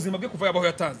ruswa mu buzima bwe kuva yabaho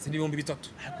yatanze ni 3,000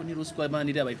 ariko ni ruswa man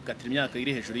iri abayikatira imyaka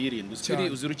iri hejuru y'irindwi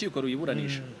uzi urukiko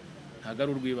ruyiburanisha ntago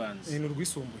ari urw'ibanze ni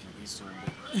urwisumbuye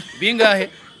bingahe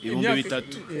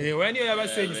 3,000 oya niyo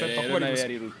yabasenye sapa ko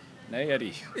nayo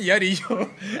yariyo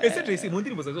ese JC mu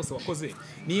ndirimbo zose wakoze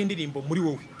niyo ndirimbo muri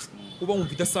wowe uba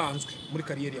wumva idasanzwe muri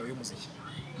kariyeri yawe y'umuziki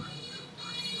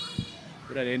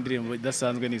urare indirimbo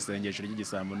idasanzwe ni isengesho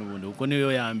ry'igisambo n'ubundi kuko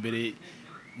niyo ya mbere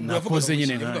nakoze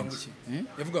nyine nkanjye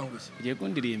yavuga ngo iki ugiye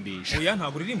kundirimbisha oya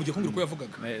ntabwo uririmba ugiye kumbwira ko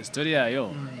yavugaga story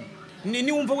yayo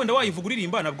ni wumva wenda wayivuga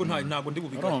uririmba ntabwo ndi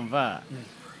bubiga urumva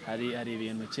hari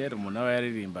ibintu kera umuntu aba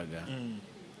yaririmbaga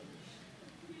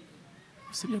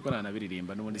usibye ko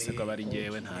nanabiririmba n'ubundi se ko abari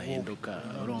ngewe ntahinduka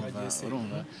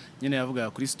urumva nyine yavugaga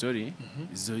kuri story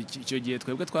icyo gihe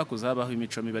twebwe twakuze habaho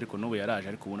imico mibi ariko n'ubu yaraje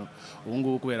ariko ubu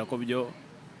ngubu kubera ko byo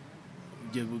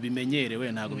bimenyerewe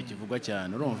ntabwo bikivugwa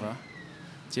cyane urumva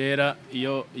kera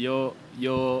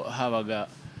iyo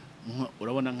habaga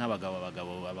urabona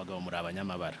nk'abagabo muri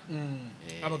abanyamabara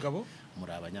abagabo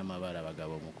muri abanyamabara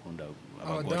abagabo mukunda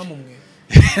abagore abadamu mwe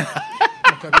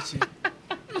mukabiki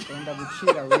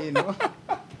ndagucira wino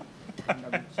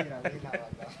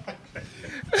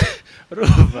abagabo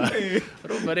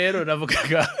rumva rero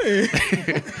navugaga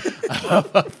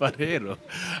abapapa rero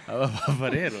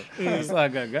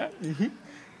wasangaga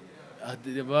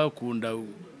bakunda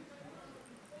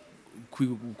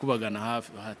kubagana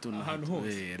hafi ahantu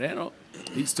hose rero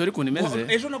story kuntu imeze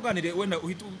ejo naganire wenda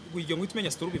uhigira ngo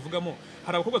utumenya story bivugamo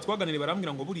hari abakobwa twaganire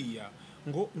barambwira ngo buriya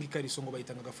ngo ngikariso ngo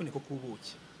bayitanga agafuniko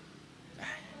k'ubuki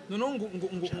noneho ngo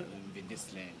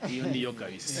niyo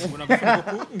kabisa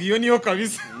ngiyo niyo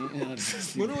kabisa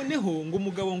noneho ngo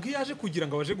umugabo ngo yaje kugira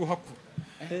ngo abaje guhakura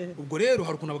ubwo rero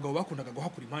hari ukuntu abagabo bakundaga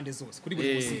guhakura impande zose kuri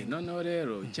buri musinga noneho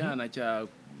rero cyana cya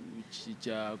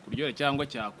kuryohera cyangwa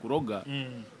cya kuroga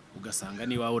ugasanga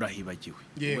niba urahibagiwe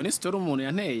ngo ni story umuntu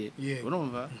yanteye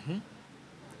urumva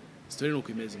story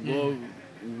nuko imeze ngo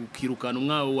ukirukana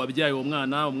umwana wabyaye uwo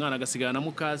umwana agasigana na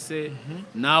mukase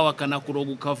nawe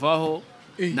akanakuroga ukavaho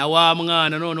na wa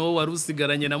mwana noneho wari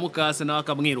usigaranye na mukase nawe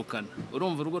akamwirukana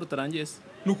urumva urugo rutarangiye se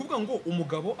ni ukuvuga ngo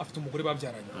umugabo afite umugore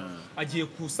babyaranye agiye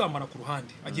kusambana ku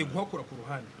ruhande agiye guhakura ku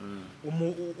ruhande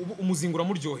umuzinga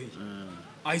uramuryoheye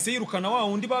ahise yirukana wa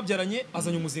wundi babyaranye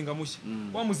azanye umuzinga mushya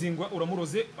wa muzinga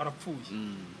uramuroze arapfuye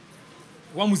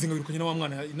wa muzinga wirukanye na wa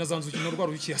mwana nazanzuki no rwa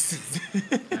ruyuki yasize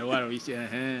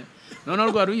none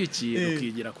rwa ruyuki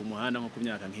rukigira ku muhanda nko ku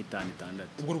myaka nk'itanu itandatu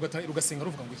ubwo rugasenga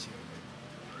ruvuga ngo iki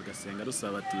rugasenga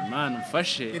rusaba ati Imana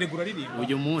mfashe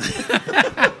uyu muntu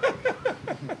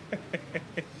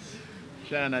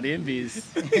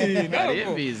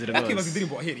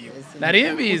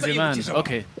narimbizi man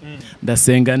okay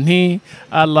ndasenga nti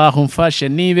Allah umfashe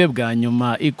nibe bwa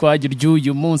nyuma ikwaje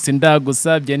ry'uyu munsi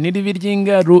ndagusabye niribi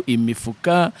ry'ingaru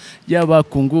imifuka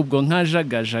y'abakungubwo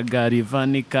nkajagajaga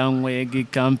rivani kanywegi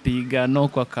kampiga no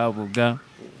kwa kabuga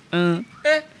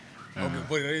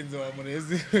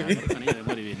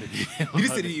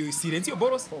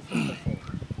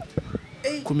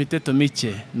ku miteto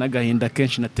mike n'agahinda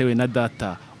kenshi natewe na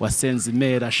data wasenze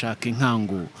imera ashaka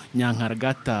inkangu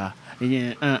nyankaragata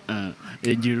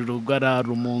igira urugara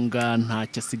rumunga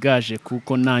ntacyo asigaje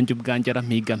kuko nanjye ubwanjye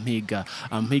arampiga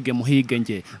ampige muhige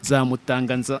nge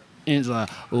zamutanga nza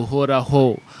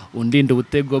uhoraho undinde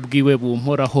ubutego bwiwe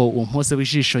bumporaho umpose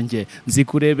w'ijisho nge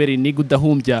nzikurebera iniga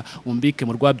udahumbya umbike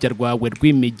mu rwabya rwawe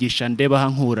rwimigisha ndeba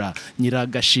hankura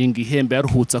nyiragashinga ihembe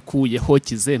yaruhutse akuyeho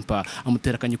kizempa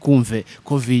amuterakanye kumve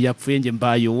ko vi yapfuye nge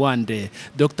mbaye uwande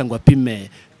Dr ngo apime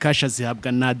kasha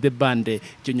zihabwa na debande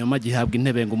cyo nyuma gihabwa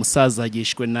intebe ngo umusaza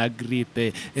yishwe na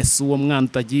gripe ese uwo mwana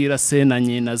utagira se na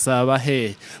nyina zaba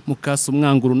he mukasa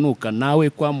umwanguru nuka nawe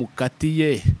kwa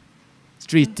mukatiye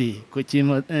street ko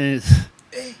kimo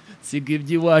siga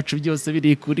iby'iwacu byose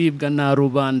biri kuribwa na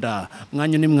rubanda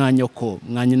mwanyu ni mwanyoko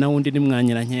mwanyu na wundi ni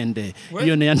mwanyira nkende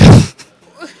iyo ne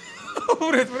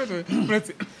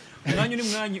mwanyu ni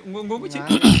mwanyu ngo guki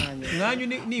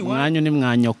mwanyu ni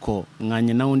mwanyoko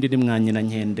mwanyu na wundi ni mwanyira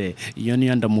nkende iyo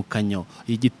niyo ndamukanyo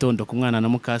y'igitondo ku mwana na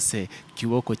mukase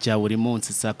kiboko cya buri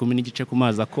munsi saa 10 n'igice ku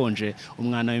mazi akonje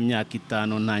umwana w'imyaka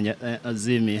 5 ntanya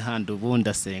azimi handi ubundi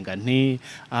asenga nti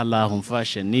Allah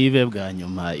umfashe nibe bwa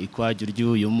nyuma ikwaje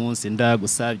ry'uyu munsi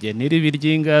ndagusabye niribi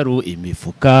ry'ingaru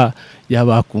imifuka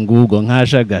y'abakungubwo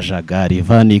nkajagajaga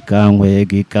rivani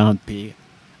kanywegi kampi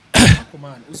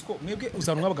komana usko mwebwe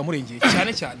uzanwa baga murengeye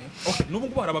cyane okay nubu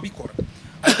ngo barababikora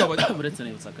ariko buretse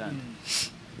nibutsa kandi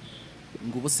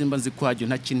ngo ubusimba nzi kwajyo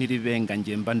ntakinira ibenga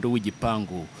ngemba ndo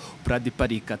w'igipangu Pradi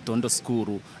Parika Tondo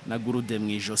School na gurude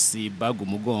mwijosi bagu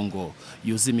mugongo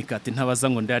yuzi mikati ntabaza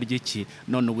ngo ndarye iki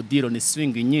none ubudiro ni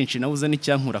swing nyinshi nawuze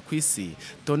n'icyankura kwisi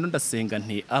Tondo ndasenga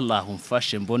nti Allah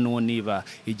umfashe mbone uwo niba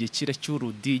igikire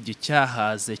cy'urudigi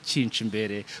cyahaze cyinshi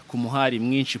imbere ku muhari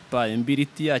mwinshi pa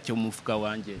imbiriti yacyo mu mufuka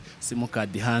wanjye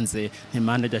simukadi hanze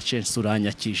ntimana jya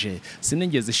uranyakije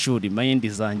sinigeze ishuri mayindi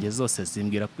zanjye zose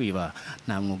zimbwira kwiba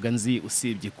nta mwuga nzi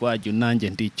usibye kwajyo nanjye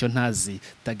ndicyo ntazi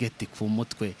tageti ku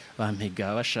mutwe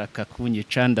bampiga bashaka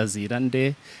kunyica ndazira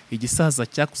nde igisaza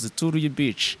cyakuze turuye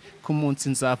beach ku munsi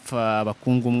nzapfa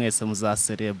abakungu mwese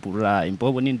muzaserebura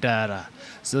imbobo n'indara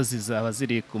zo zizaba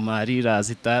ziri kumarira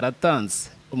zitaratanze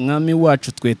umwami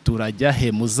wacu twe turajya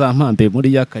he muzampambe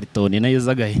muri ya karitoni nayo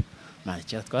zagahe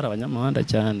ntacyo twara abanyamahanga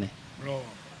cyane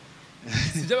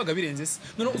sibyabaga birenze se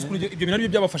none ukuntu ibyo bintu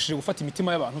byabafashije gufata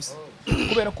imitima y'abantu se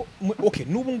kubera ko okay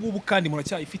nubu ngubu kandi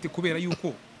muracyayifite kubera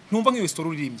yuko numva nk'iyo story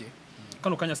uririmbye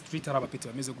kano kanya street hari abapeti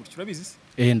bameze gutyo urabizi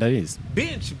se ndabizi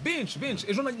bench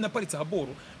ejo naparitse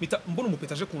haboro mbona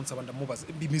umupeta aje kunsaba ndamubaza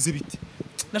bimeze bite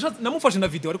namufashe na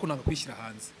video ariko nanga kwishyira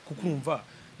hanze kuko urumva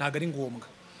naga ari ngombwa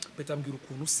peta ambwira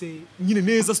ukuntu se nyine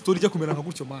neza story ijya kumera nka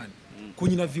gutyo man ko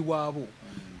nyina vi wabo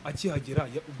akihagera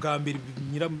ubwa mbere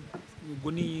nyira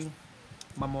ubwo ni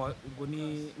mama ubwo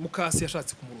ni mukasi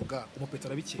yashatse kumuruga umupeta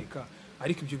arabikeka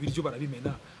ariko ibyo biryo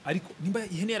barabimena ariko nimba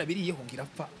ihene yarabiriyeho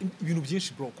ngirapfa ibintu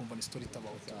byinshi bro kumva ni story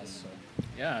tabaho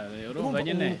ya urumva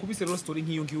nyine kubise rero story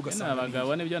nk'iyo ngiyo ugasanga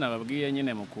abagabo nibyo nababwiye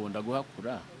nyine mukunda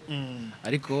guhakura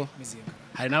ariko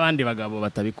hari n'abandi bagabo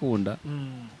batabikunda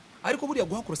ariko buriya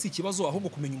guhakura si ikibazo ahubwo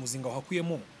kumenya umuzinga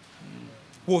wahakuyemo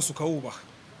wose ukawubaha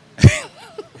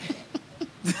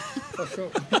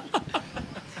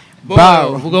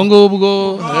ubwo ngubwo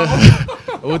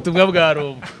ubutumwa bwa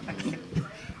robo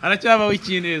aracyabaho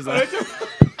ikineza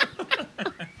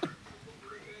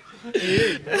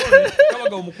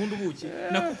abagabo mukunda ubuki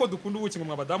nakuko dukunda ubuki ngo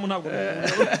mwabadamu ntabwo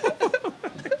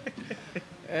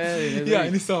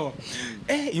ni sawa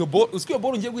iyo usikiye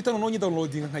ball ngiye guhita none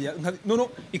downloading none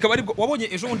ikaba ari wabonye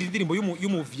ejo bundi indirimbo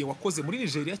y'umuviye wakoze muri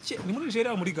Nigeria ni muri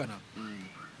Nigeria muri Ghana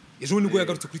ejo nibwo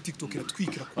yagarutse kuri TikTok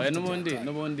iratwikira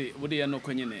n'ubundi buriya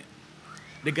nuko nyine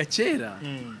rega kera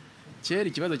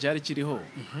ikibazo cyari kiriho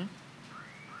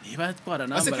niba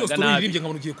twaranambaraga nabi nka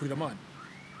ugiye kurira mani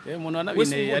umuntu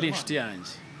wanabine yari inshuti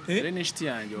yanjye yari n'inshuti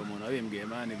yanjye uwo muntu wabimbwiye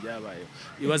mani byabayeho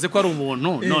ibaze ko ari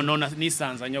umuntu none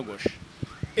nisanza nyogosha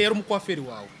era umukwaferi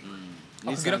wawe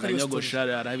akubwira ko ari nyogosha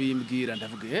arabimbwira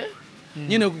ndavuga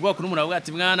nyine kuvuga ko n'umuntu avuga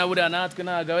ati mwana buriya natwe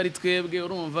ntago ari twebwe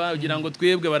urumva ugira ngo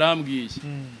twebwe barambwiye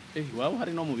waba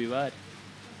hari no mu bibare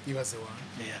ibaze wa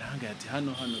yarangaye ati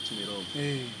hano Kimironko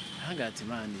yarangaye ati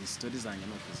mani story zanjye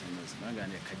no kuzinoza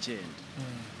naganira kagenda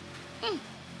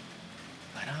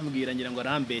barambwira ngira ngo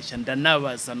arambeshya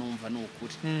ndanabaza numva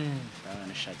nukuri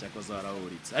nshaka ko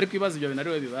zarahuritse ariko ibibazo ibyo bintu ari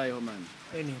we bibayeho mani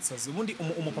ni insazi ubundi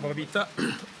umupapa bita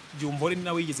Byumvore ni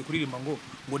nawe yigeze kuririmba ngo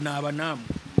naba namwe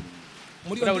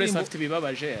muri iyo ndirimbo afite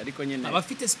bibabaje ariko nyine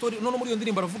abafite story none muri iyo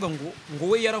ndirimbo aravuga ngo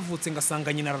we yaravutse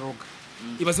ngasanga nyina araroga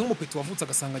ibaze nk'umupeti wavutse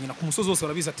agasanga nyina ku musozi wose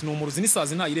barabizi ati ni umuruzi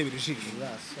n'isazi ntayirebera ijisho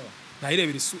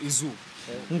ntayirebera izuba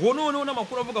ngo noneho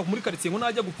n'amakuru avuga muri quartier ngo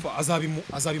najya gupfa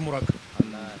azabimuraga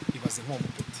ibaze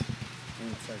nk'umupeti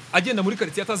agenda muri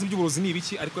quartier atazi iby'uburozi ni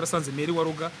ibiki ariko yarasanze meri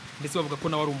waroga ndetse bavuga ko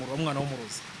nawe ari umwana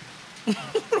w'umurozi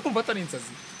urumva atari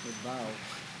insazi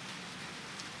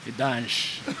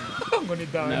idanje ngo ni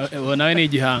danje nawe ni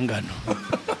igihangano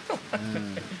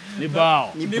ni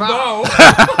bao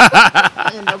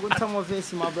ndaguta mu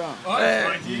vesi mabra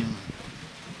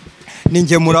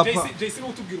ninjye murapa Jason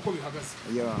utubwira uko bihagaze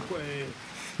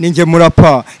ninjye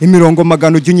murapa imirongo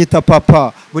magana ujya unyita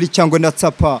papa buri cyangwa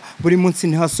ndatsapa buri munsi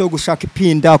ni hasi yo gushaka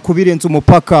ipinda kubirenza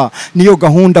umupaka niyo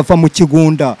gahunda ava mu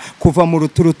kigunda kuva mu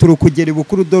ruturuturu kugera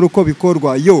ibukuru dore uko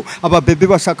bikorwa yo ababebe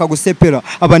bashaka gusepera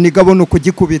abaniga bo no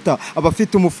kugikubita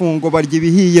abafite umufungo barya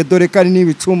ibihiye dore kari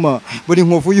n'ibicuma buri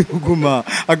nkovu y'uguma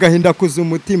agahinda kuza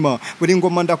umutima buri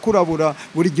ngoma ndakurabura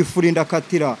buri gifuri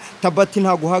ndakatira tabati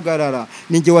nta guhagarara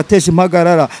ninjye wateje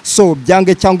impagarara so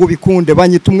byange cyangwa ubikunde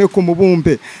banyitumwe ku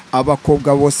mubumbe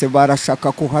abakobwa bose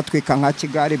barashaka kuhatwika nka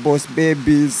Kigali boss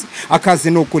babies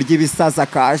akazi no kurya ibisaza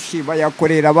kashi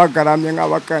bayakorera bagaramye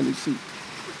nk'abakanishi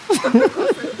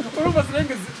urumva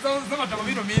sirenge z'abagabo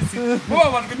bino minsi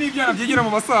babajwe n'ibyana byigira mu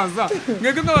basaza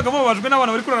mwebwe nk'abagabo babajwe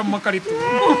n'abana bari kurara mu makarito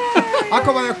ako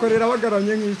bayakorera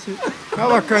bagaramye nk'iki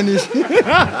nk'abakanishi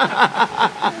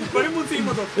bari munsi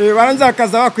y'imodoka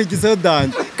baranzakaza bakwigizeho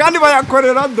danje kandi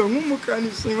bayakorera do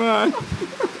nk'umukanishi man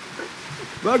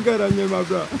bagaramye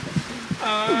mabra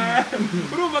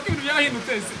urumva ko ibintu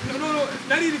byarahindutse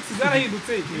na lyrics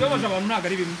zarahindutse ibibabaje abantu ntabwo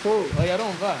ari bimwe oya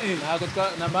urumva ntabwo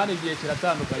namani igihe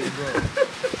kiratandukanye bro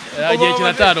igihe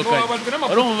kiratandukanye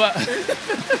urumva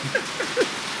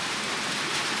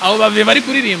abo bavye bari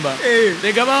kuririmba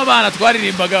rega baba bana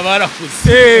twaririmbaga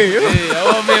barakuze abo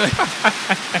bavye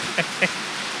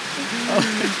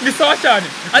ni sawa cyane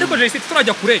ariko Jason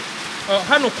turajya kure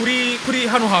hano kuri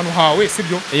hano hantu hawe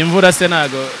sibyo imvura se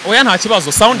nago oya nta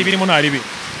kibazo sound birimo ntaribi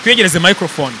twegereze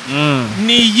microphone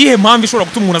ni iyihe mpamvu ishobora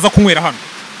gutuma umuntu aza kunywera hano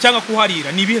cyangwa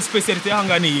kuharira ni ibihe speciality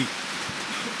yahanganiye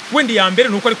wendi ya mbere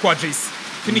nuko ari kwa Jason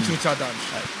ni ikintu cya danje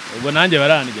ubwo nanjye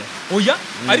barandya oya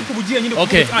ariko ubugiye nyine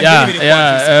okay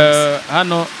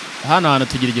hano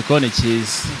tugira igikoni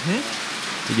cyiza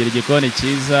tugira igikoni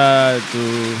cyiza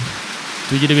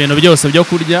tugira ibintu byose byo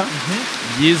kurya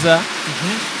byiza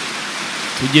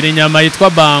tugira inyama yitwa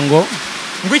bango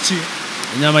ngo iki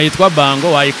inyama yitwa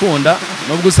bango wayikunda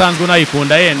nubwo usanzwe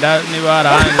unayikunda yenda niba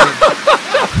harahandi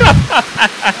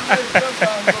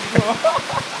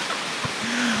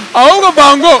ahubwo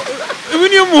bango ibi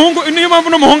niyo mpamvu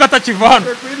n'umuhungu atakiva hano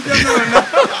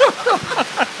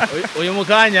uyu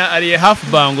mukanya ariye half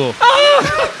bango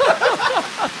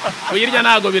kuyirya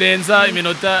ntago birenza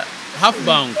iminota half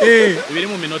bango ibiri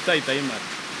mu minota itayimara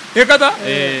ekata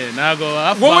nago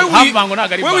half bango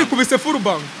nago ari wewe wikubise full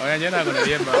bango oya nje nago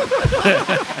nariye bango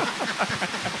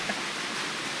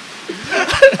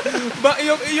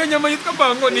iyo nyama yitwa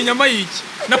bango ni nyama y'iki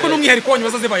nako n'umwihariko wanyu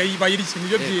bazaze bayiri ikintu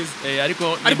byo byiza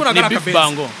ariko ni beef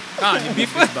bango ni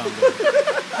beef bango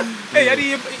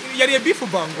yari beef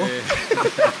bango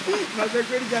maze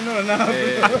kurya none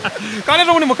kandi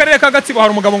ejo bundi mu karere ka Gatsibo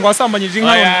hari umugabo ngo wasambanyije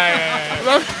inka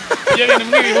iyo bintu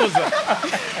mwibihuza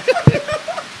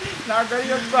ntabwo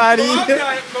ariyo twariye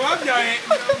babyaye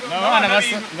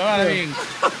ngabana binga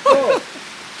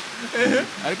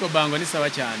ariko bango ni sawa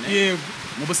cyane yego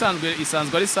mu busanzwe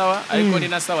isanzwe ari sawa ariko ni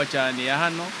na sawa cyane ya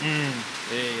hano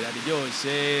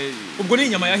iraryoshye ubwo ni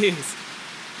inyama ya hehese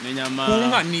ni inyama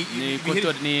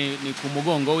ni ku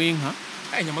mugongo w'inka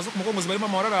inyama zo ku mugongo zibarimo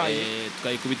amahoraraye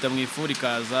tukayikubita mu ifuri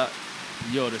ikaza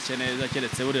yoroshye neza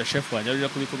keretse buriya chef wanjye ari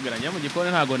kubikubwira njya mu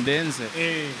gikoni ntago ndenze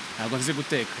ntago nzi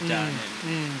guteka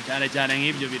cyane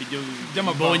nk'ibyo biryo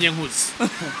by'amabonye nkuze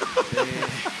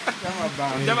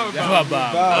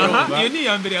by'amabanga iyo ni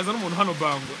iya mbere yazana umuntu hano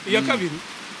bango iya kabiri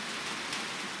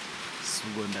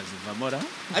ubwo ndazivamora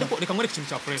ariko reka nkwereke ikintu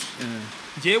cya fresh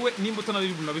njyewe n'imbuto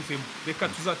nabivemo reka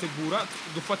tuzategura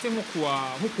dufate nko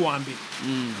kuwa mbere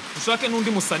dushake n'undi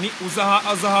musani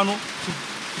aza hano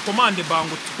komande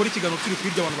bango tukora ikiganiro turi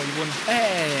kwirya abantu bayibona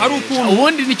hari ukuntu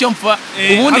ubundi nicyo mpfa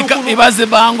ubundi ibaze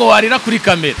bango warira kuri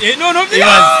kamera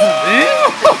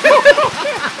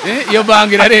iyo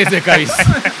bango irareze kabisa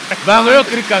bango yo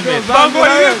kuri kamera bango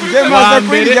maze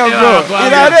kurya bro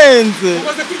irarenze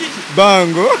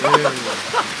bango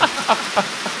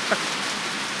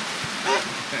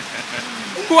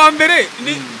kuwa mbere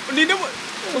ni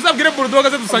uzabwire BULLDOG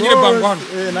aze dusangire bango hano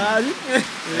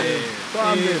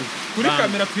kwa mbere kuri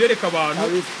kamera tuyereka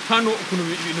abantu hano ukuntu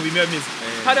ibintu bimeze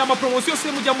hari ama promotion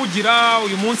se mujya mugira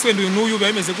uyu munsi wenda uyu n'uyu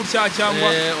bimeze gutya cyangwa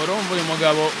urumva uyu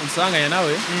mugabo unsanganye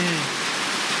nawe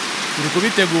turi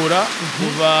kubitegura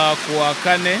kuva kuwa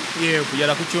kane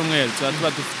kugera ku cyumweru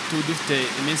tuba dufite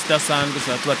iminsi idasanzwe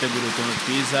tubategura utuntu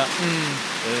twiza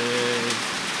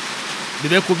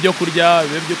bibe ku byo kurya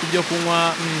bibe ku byo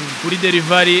kunywa kuri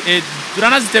delivery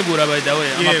turanazitegura by the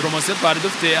way ama promotion twari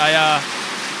dufite aya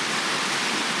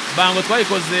bango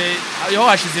twayikoze yo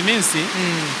hashize iminsi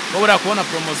bobura kubona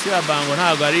promotion ya bango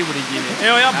ntago ari buri gihe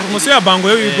ya promotion ya bango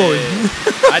yo bigoye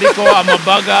ariko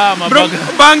amabaga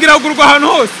bangira gurwa hano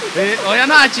hose oya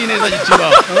nta kineza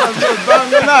gikibaho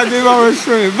bango ntago ibaho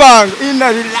shoye bango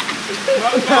inarira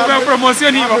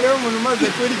promotion niba umuntu maze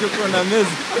kurya ukuntu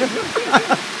ameze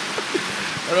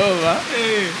roba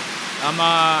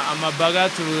amabaga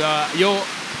yo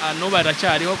no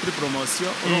baracyariho kuri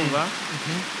promotion urumva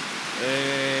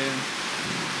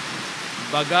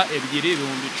baga ebyiri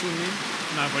ibihumbi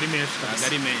 10 ntabwo ari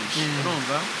menshi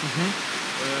urumva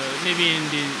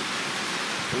n'ibindi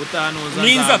ubutanuza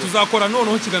ninza tuzakora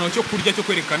noneho ikiganiro cyo kurya cyo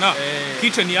kwerekana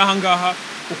kitchen y'aha ngaha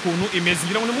ukuntu imeze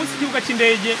ngira ngo ni munsi y'ikibuga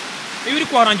cy'indege iyo uri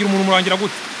kuharangira umuntu murangira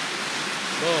gute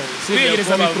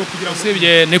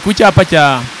usibye ni ku cyapa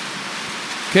cya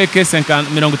KK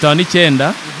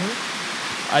 59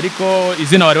 ariko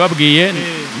izina bari babwiye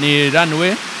ni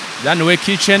runway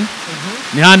kitchen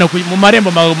ni hano mu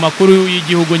marembo makuru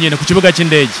y'igihugu nyine ku kibuga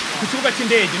cy'indege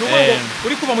nuko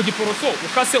uri kuva mu Giporoso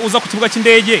ukase uza ku kibuga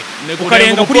cy'indege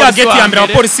ukarenga kuri ya gate ya mbere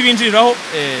abapolisi binjiriraho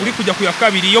uri kujya ku ya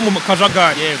kabiri yo mu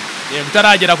Kajagari yego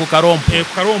utaragera ku Karompo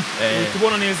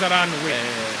tubona neza runway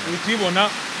tubibona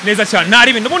neza cyane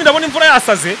nari ibintu ubundi ndabona imvura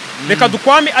yasaze reka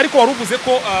dukwame ariko waruvuze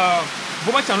ko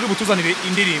vuba cyane uri butuzanire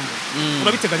indirimbo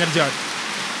urabiteganya ryari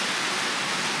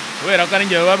kubera ko ari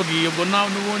njye bababwiye ubwo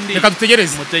n'ubundi reka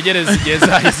dutegereze mutegereze igihe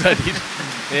zahizarira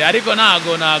ariko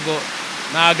ntago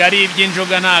ari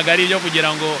iby'injoga ntago ari ibyo kugira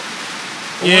ngo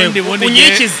ubundi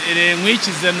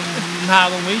nkwikize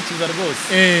ntago nkwikiza rwose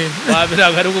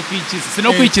wabiraga ari ukwikiza si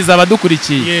no kwikiza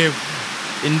abadukurikiye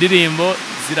indirimbo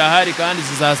zirahari kandi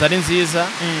zizaza ari nziza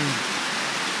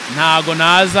ntago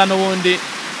naza n'ubundi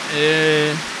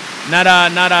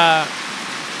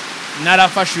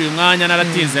narafashe uyu mwanya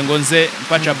naratinze ngo nze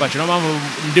mpaca no mpamvu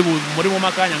ndi muri mu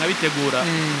makanya nkabitegura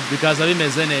bikaza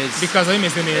bimeze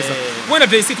neza wenda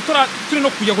JC turi no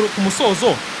kujya ku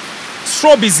musozo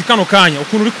showbiz kano kanya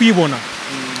ukuntu uri kuyibona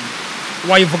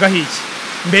wayivuga hiki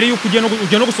mbere yuko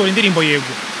ujye no gusohora indirimbo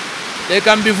yego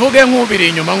reka mbivuge nk'ubiri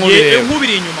inyuma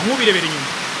nk'ubirebera inyuma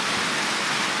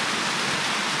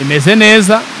imeze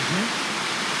neza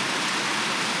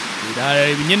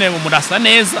nyine murasa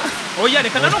neza oya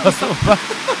reka no gusaba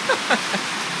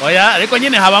oya ariko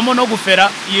nyine habamo no gufera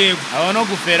yego habamo no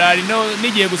gufera ari no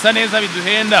nigiye gusa neza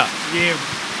biduhenda yego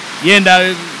yenda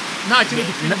nta kintu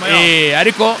gipima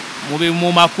ariko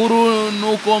mu makuru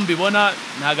nuko mbibona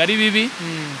ntago ari bibi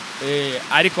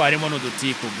ariko harimo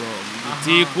n'udutiku bro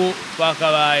udutiku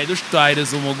twakabaye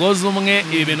dushitahiriza umugozi umwe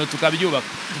ibi bintu tukabyubaka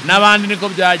n'abandi niko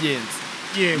byagenze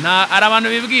ari abantu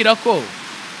bibwira ko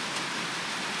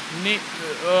ni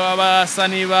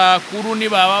abasani bakuru ni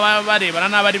baba barebana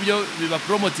n'abari byo biba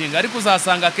promoting ariko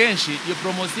uzasanga kenshi iyo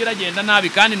promotion iragenda nabi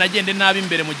kandi nagende nabi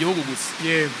imbere mu gihugu gusa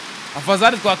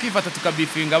afazari twakifata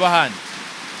tukabifinga abahandi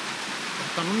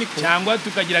cyangwa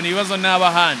tukagirana ibibazo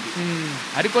n'abahandi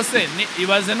ariko se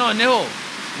ibaze noneho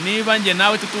niba nge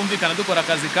nawe tutumvikana dukora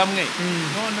akazi kamwe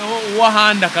noneho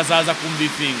uwahandi akazaza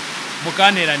kumbifinga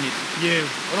mukanteranira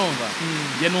urumva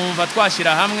nge numva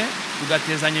twashyira hamwe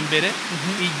tugatezanya imbere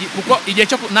kuko igihe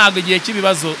cyo ntago igihe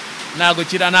cy'ibibazo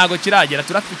ntago kiragera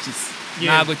turapfukise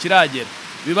ntago kiragera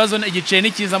ibibazo igiceri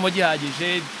nikizamo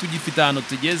gihagije tugifite ahantu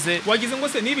tugeze wagize ngo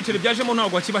se n'ibiceri byajemo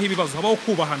ntago wakibaho ibibazo habaho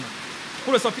kubahana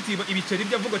kurese afite ibiceri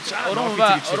byavuga cyane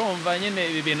urumva nyine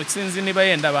ibi bintu sinzi niba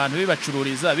yenda abantu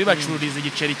bibacururiza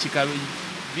igiceri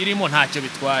birimo ntacyo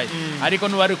bitwaye ariko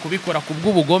n'ubari kubikora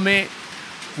kubw'ubugome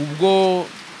kubwo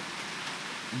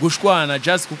gushwana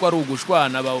just kuko ari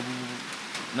ugushwana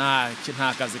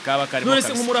nta kazi kaba karimo none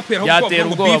se nk'umuraperi yatera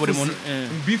ubwoba buri muntu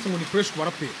beef ngo ni fresh ku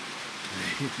baraperi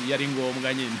yari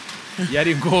ngombwa nyine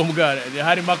yari ngombwa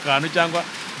harimo akantu cyangwa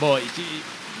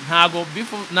ntago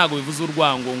bivuze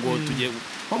urwango ngo tujye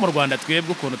nko mu Rwanda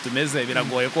twebwe ukuntu tumeze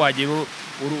biragoye ko wagira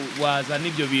waza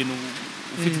n'ibyo bintu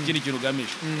ufite ikindi kintu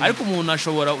ugamije ariko umuntu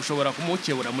ushobora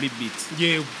kumukebura muri beat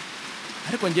yewe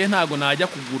ariko ngiye ntago najya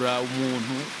kugura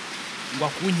umuntu ngo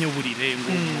akunkeburire ngo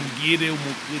umubwire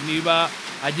niba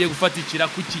agiye gufatikira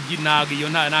ku kigi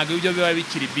ntago ibyo biba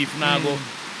bikiri beef ntago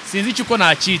sinzi icyo uko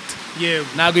nakita yewe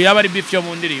ntago yaba ari beef yo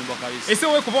mu ndirimbo kabisa ese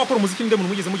wowe kuva wakora umuziki nde muntu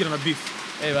mugeze mugirana beef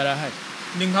barahari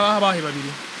ni nk'abahe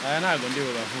babiri ntago ndi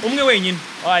bubavuga umwe wenyine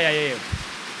yewe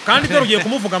kandi dore ugiye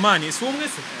kumuvuga mani si umwe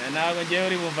se ntago ngiye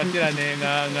uri bumfatirane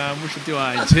nka mushuti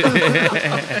wanjye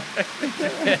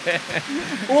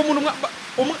uwo muntu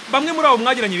bamwe muri abo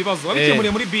mwagiranye ibibazo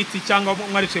babikemuriye muri beat cyangwa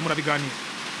mwariciye murabiganira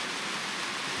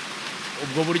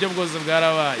ubwo buryo bwose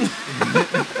bwarabaye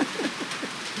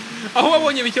aho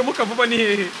wabonye bikemuka vuba ni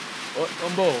hehe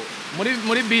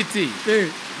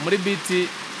muri beat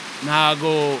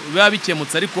ntago biba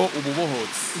bikemutse ariko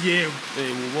ububohotse yewe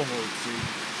ububohotse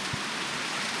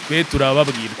twe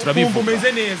turababwira turabivuga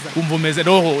umeze neza kumva umeze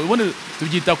roho ubone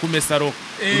tubyita kumesa roho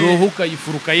roho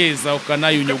ukayifuruka yeza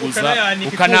ukanayunyuguza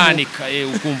ukananika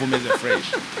ukumva umeze fresh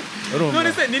none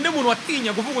se ninde muntu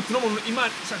watinya kuvuga uti no muntu Imana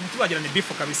shaka tubagirane beef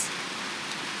kabisa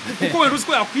kuko wenda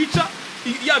uziko yakwica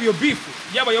yaba iyo beef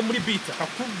yaba yo muri beat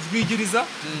akakujwigiriza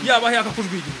yaba he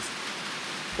akakujwigiriza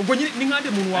ubwo ni nkande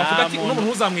muntu wavuga ati uno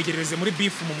muntu uzamwegerereze muri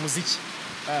beef mu muziki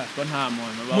ko nta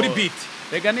muntu muri beat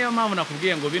rega niyo mpamvu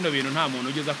nakubwiye ngo bino bintu nta muntu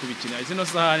ugeza kubikinira zino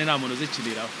sahani nta muntu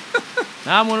uzikiriraho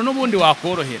nta muntu n'ubundi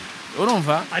wakorohera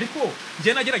urumva ariko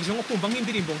njye nagerageje nko kumva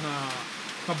nk'indirimbo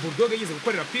nka BULLDOG yize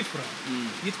gukorera Pifra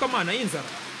yitwa Mana y'inzara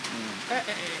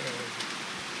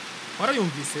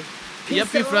warayumvise iya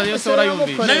Pifra yose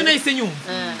warayumvise nayo nahise nyumva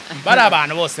bari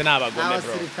abantu bose n'abagome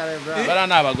bari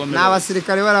n'abagome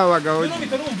n'abasirikare bari abagabo none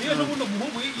bitarumva iyo n'ubundi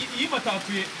umuhungu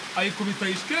yibatatuye ayikubita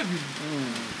ishkevin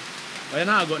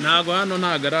ntago hano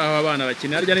ntago ari aho abana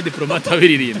bakinira harya ni diplomate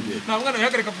abiririmbye nta mwana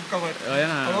yahagarika ku kabari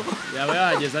yaba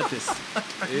yahageze ate se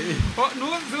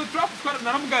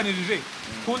naramuganirije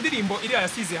ku ndirimbo iriya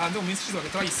yasize hanze mu minsi ishize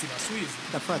bagahita bayisiba suwize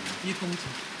ndafata yitwa muki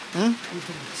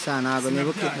ntago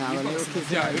nibuke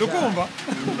urukumva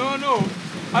no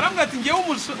arambwira ati ngewe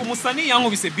umusani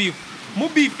yankubise beef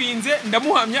mubifinze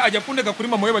ndamuhamya ajya kundega kuri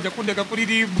mama we bajya kundega kuri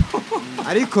RIB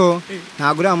ariko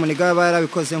ntago uriya muniga yaba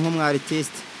yarabikoze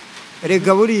nk'umwartiste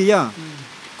rega buriya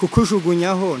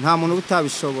kukujugunyaho nta muntu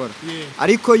utabishobora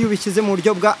ariko iyo ubishyize mu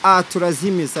buryo bwa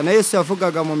turazimisa na Yesu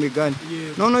yavugaga mu migani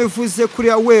none uvuze kuri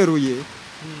weruye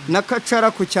nakacara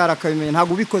ku cyara kabimenya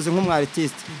ntago ubikoze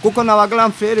nk'umwartiste kuko n'aba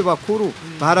grand frère bakuru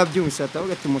barabyumvisha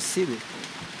atavuga ati musibe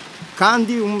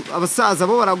kandi abasaza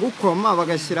bo baragukoma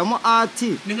bagashyiramo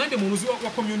ati ni nkande muntu uzi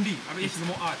wa community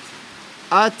abayishyizemo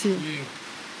ati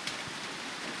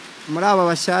muri aba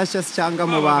bashyashya cyangwa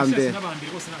mu bambere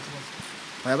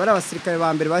bari abasirikare ba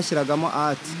mbere bashyiragamo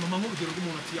ati mama nk'urugero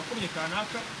rw'umuntu ati yakomye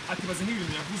kanaka ati baze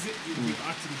nk'ibintu yavuze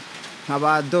ati nka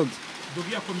ba dogi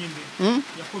yakomye nde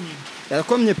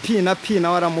yakomye pi na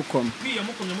waramukoma pi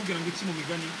yamukomye amubwira ngo iki mu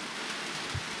migani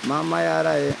mama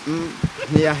yaraye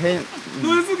ntiyahe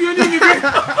nuzuga iyo ni migani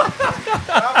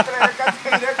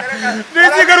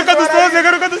nezi garuka dusoze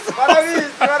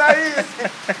barabizi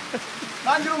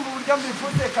kandi urumva uburyo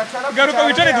mbifuze kacara garuka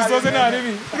wicare dusoze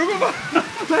ntarebi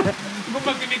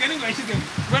ngomba imigani ngo yashyizemo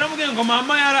baramubwiye ngo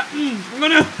mama yara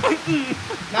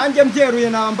nanjye mbyeruye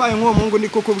nambaye nk'uwo mungu ni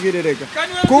kukubwirerega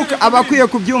kuko abakwiye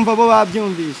kubyumva bo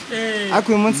babyumvisha ariko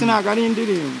uyu munsi ntago ari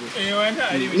indirimbo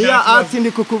niya ati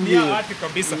ndi kukubwira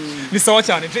ni sawa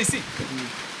cyane JC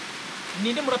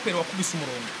ninde muraperi wakubise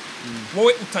umurongo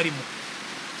wowe utarimo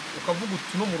ukavuga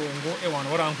uti no murongo ewana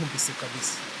warankumbise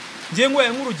kabisa ngiye ngo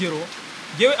nk'urugero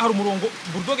ngewe hari umurongo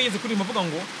BULLDOG yeze kuri mavuga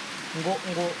ngo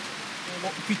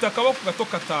kwita akaboko gato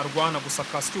katarwana gusa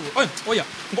kasyo oya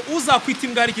ngo uzakwita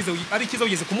imbwa ari kiza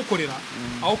ugeze kumukorera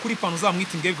aho kuri pano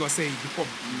uzamwita imbwa waseye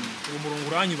igikoma uwo murongo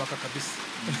uranyubaka kabisa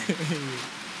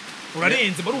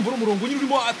urarenze barumva umurongo nyine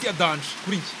urimo ati ya danger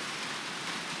kuri njye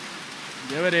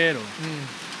yewe rero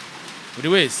buri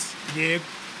wese yego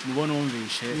mubona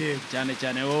umvishe cyane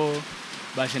cyane wo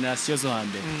ba generation zo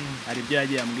hambere hari ibyo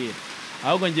yagiye ambwira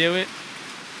ahubwo ngewe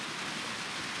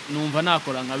numva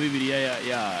nakora nka Bibiliya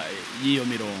y'iyo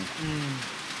mirongo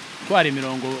ko hari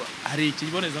mirongo hari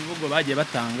ikiboneza mvugo bagiye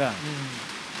batanga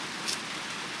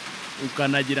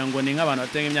ukanagira ngo ni nk'abantu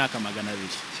batenga imyaka 200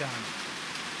 cyane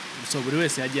so buri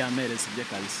wese yagiye amereza ibye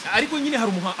kabisa ariko nyine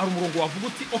hari umurongo wavuga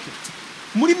uti okay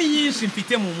muri myinshi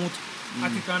mfite mu mutwe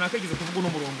ati kana kageze kuvuga no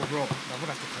murongo bro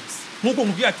ndavuga ati kabisa nkuko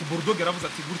nkubwiye ati BULLDOG yaravuze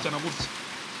ati gutya na gutya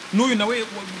n'uyu nawe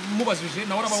mubajije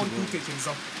nawe arabaho uri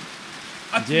kutekerezaho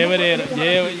jewe rero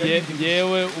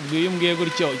jewe ubwiye umbwiye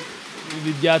gutyo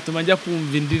byatuma njya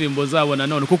kumva indirimbo zabo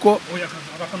nanone kuko oya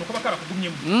akantu kaba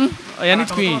karakugumyemo oya ni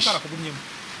twinshi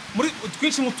muri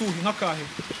twinshi mutuhi nkakahe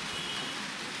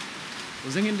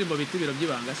uze nk'indirimbo bita ibiro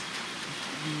by'ibanga se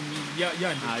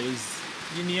yandi ayuzi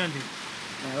ni yandi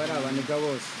bari abaniga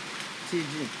bose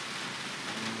TG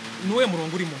nuwe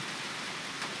murongo urimo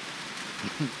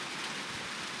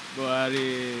bari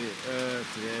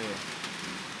turebe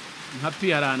nka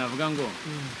piarana avuga ngo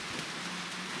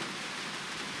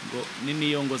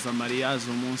nini yongoza mariage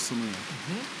umunsi umwe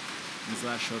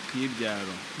nzashoka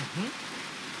ibyaro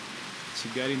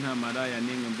Kigali nta maraya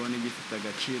n'imwe mbona igifite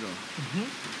agaciro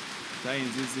tayi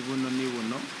nzizi buno ni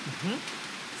buno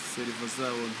serivo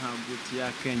zabo nta guti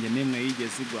yakenge n'imwe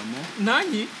yigeze igwamo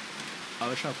nanyi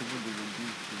abashaka kuvuga ubu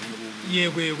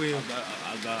yego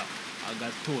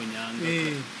agatonyanga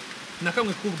na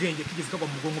kamwe k'ubwenge kigeze kagwa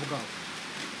mu bwonko bwabo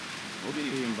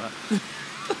ubiririmba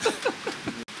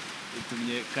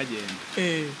utumye kagenda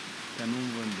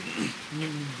kanumva ndi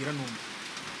ngira numva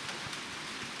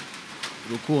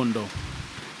rukundo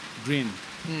green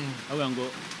avuga ngo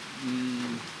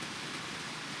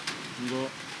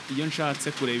iyo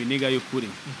nshatse kureba iniga y'ukuri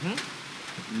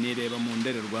nireba mu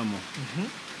ndererwamo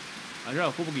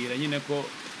ashaka kubwira nyine ko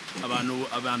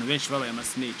abantu benshi babaye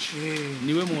amasnitch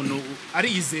niwe muntu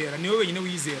arizera niwe wenyine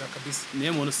wizera kabisa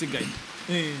niwe muntu usigaye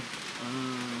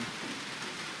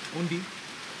undi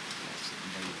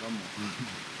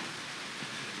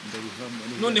ndabivamo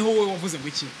noneho wowe wavuze ngo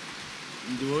iki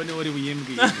ndibone wari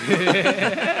buyimbwiye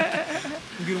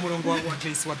ngira umurongo wa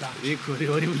Jace wa Dan ariko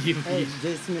wari buyimbwiye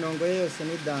Jace mirongo yose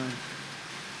ni Dan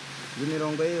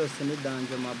imirongo yose ni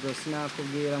danje ma bro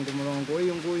sinakubwira ngo umurongo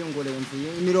w'uyu nguyu ngo renze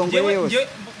imirongo yose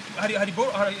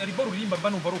hari boro urimba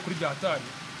banumva ari ukuri byatari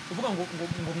uvuga ngo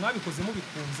mwabikoze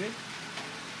mubikunze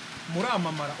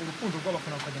muramamara urukundo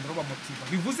rw'abafana ukagenda rubamotiva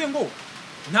bivuze ngo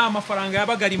nta mafaranga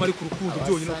yabaga ari mari ku rukundo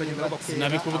byonyine ukagenda rubakuza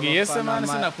nabikubwiye se man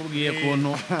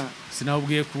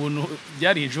sinakubwiye kuntu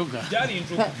byari injuga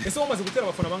ese wamaze gutera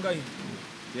abafana bangahe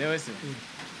yewe se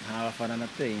nta bafana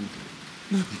nateye indi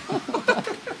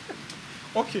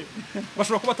okay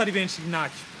bashobora kuba atari benshi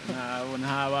ntacyo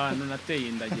nta bantu nateye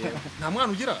inda jewe nta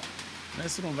mwana ugira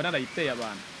nase urumva narayiteye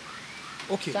abantu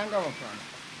okay cyangwa abafana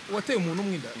wateye umuntu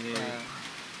umwe inda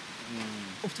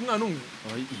ufite umwana umwe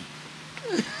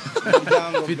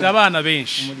mfite abana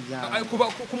benshi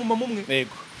ku mumama umwe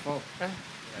yego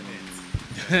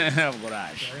ubwo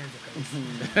raje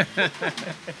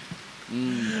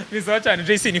bizaho cyane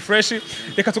JC ni fresh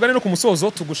reka tugane no ku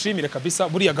musozo tugushimire kabisa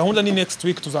buriya gahunda ni next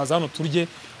week tuzaza hano turye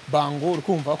bango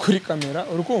urukumva kuri kamera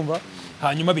urukumva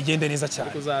hanyuma bigende neza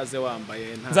cyane uzaze wambaye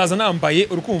nzaza nambaye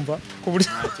urukumva ku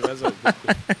buryo nta kibazo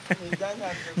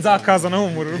nzakaza naho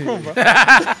umuriro urukumva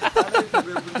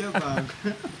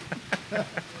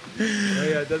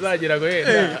oya tazagira ngo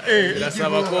yenda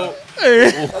birasaba ko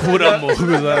ukuramo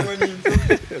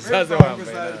uzaze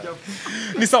wambaye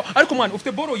ni sawa ariko mwana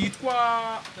ufite boro yitwa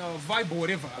vibe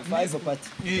whatever vibe party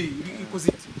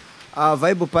ikoziti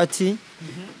vibe party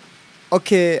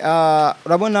okay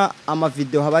urabona ama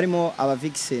video habarimo aba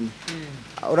vixen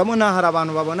urabona hari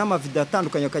abantu babona ama video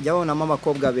atandukanye ukajya babonamo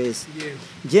abakobwa beza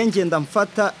ngenda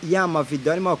mfata ya ma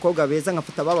video harimo abakobwa beza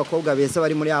nkafata abakobwa beza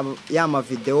bari muri ya ma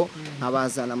video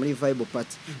nkabazana muri vibe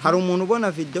party hari umuntu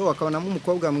ubona video akabonamo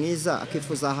umukobwa mwiza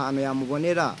akifuza ahantu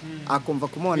yamubonera akumva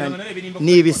kumubona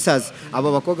nibisaza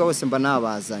abo bakobwa bose mba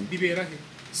nabazanye bibera he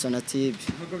Sonatube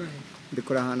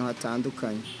bikora ahantu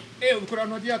hatandukanye ubikora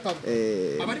ahantu hagiye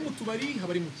hatandukanye abari mu tubari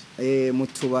habari mu ki mu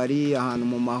tubari ahantu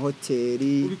mu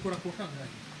mahoteli ubikora ku kangahe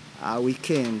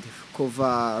weekend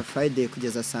kuva Friday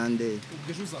kugeza Sunday.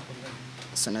 Ubwo uzakorera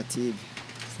Sonatube.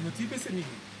 Sonatube se ni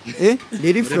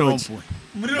Lily Floyd.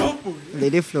 muri rompo.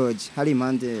 Lily Floyd hari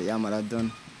impande ya Maradona.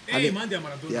 Impande ya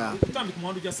Maradona. Utambika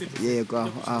umuhanda ujya Central. Yego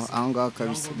aho ngaho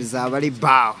kabisa bizaba ari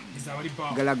baw.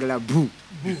 Galagala bu.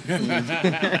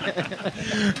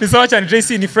 Ni sawa cyane JC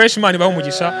ni freshman baho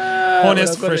umugisha.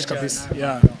 Honest fresh kabisa.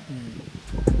 Yeah.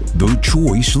 The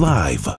Choice Live.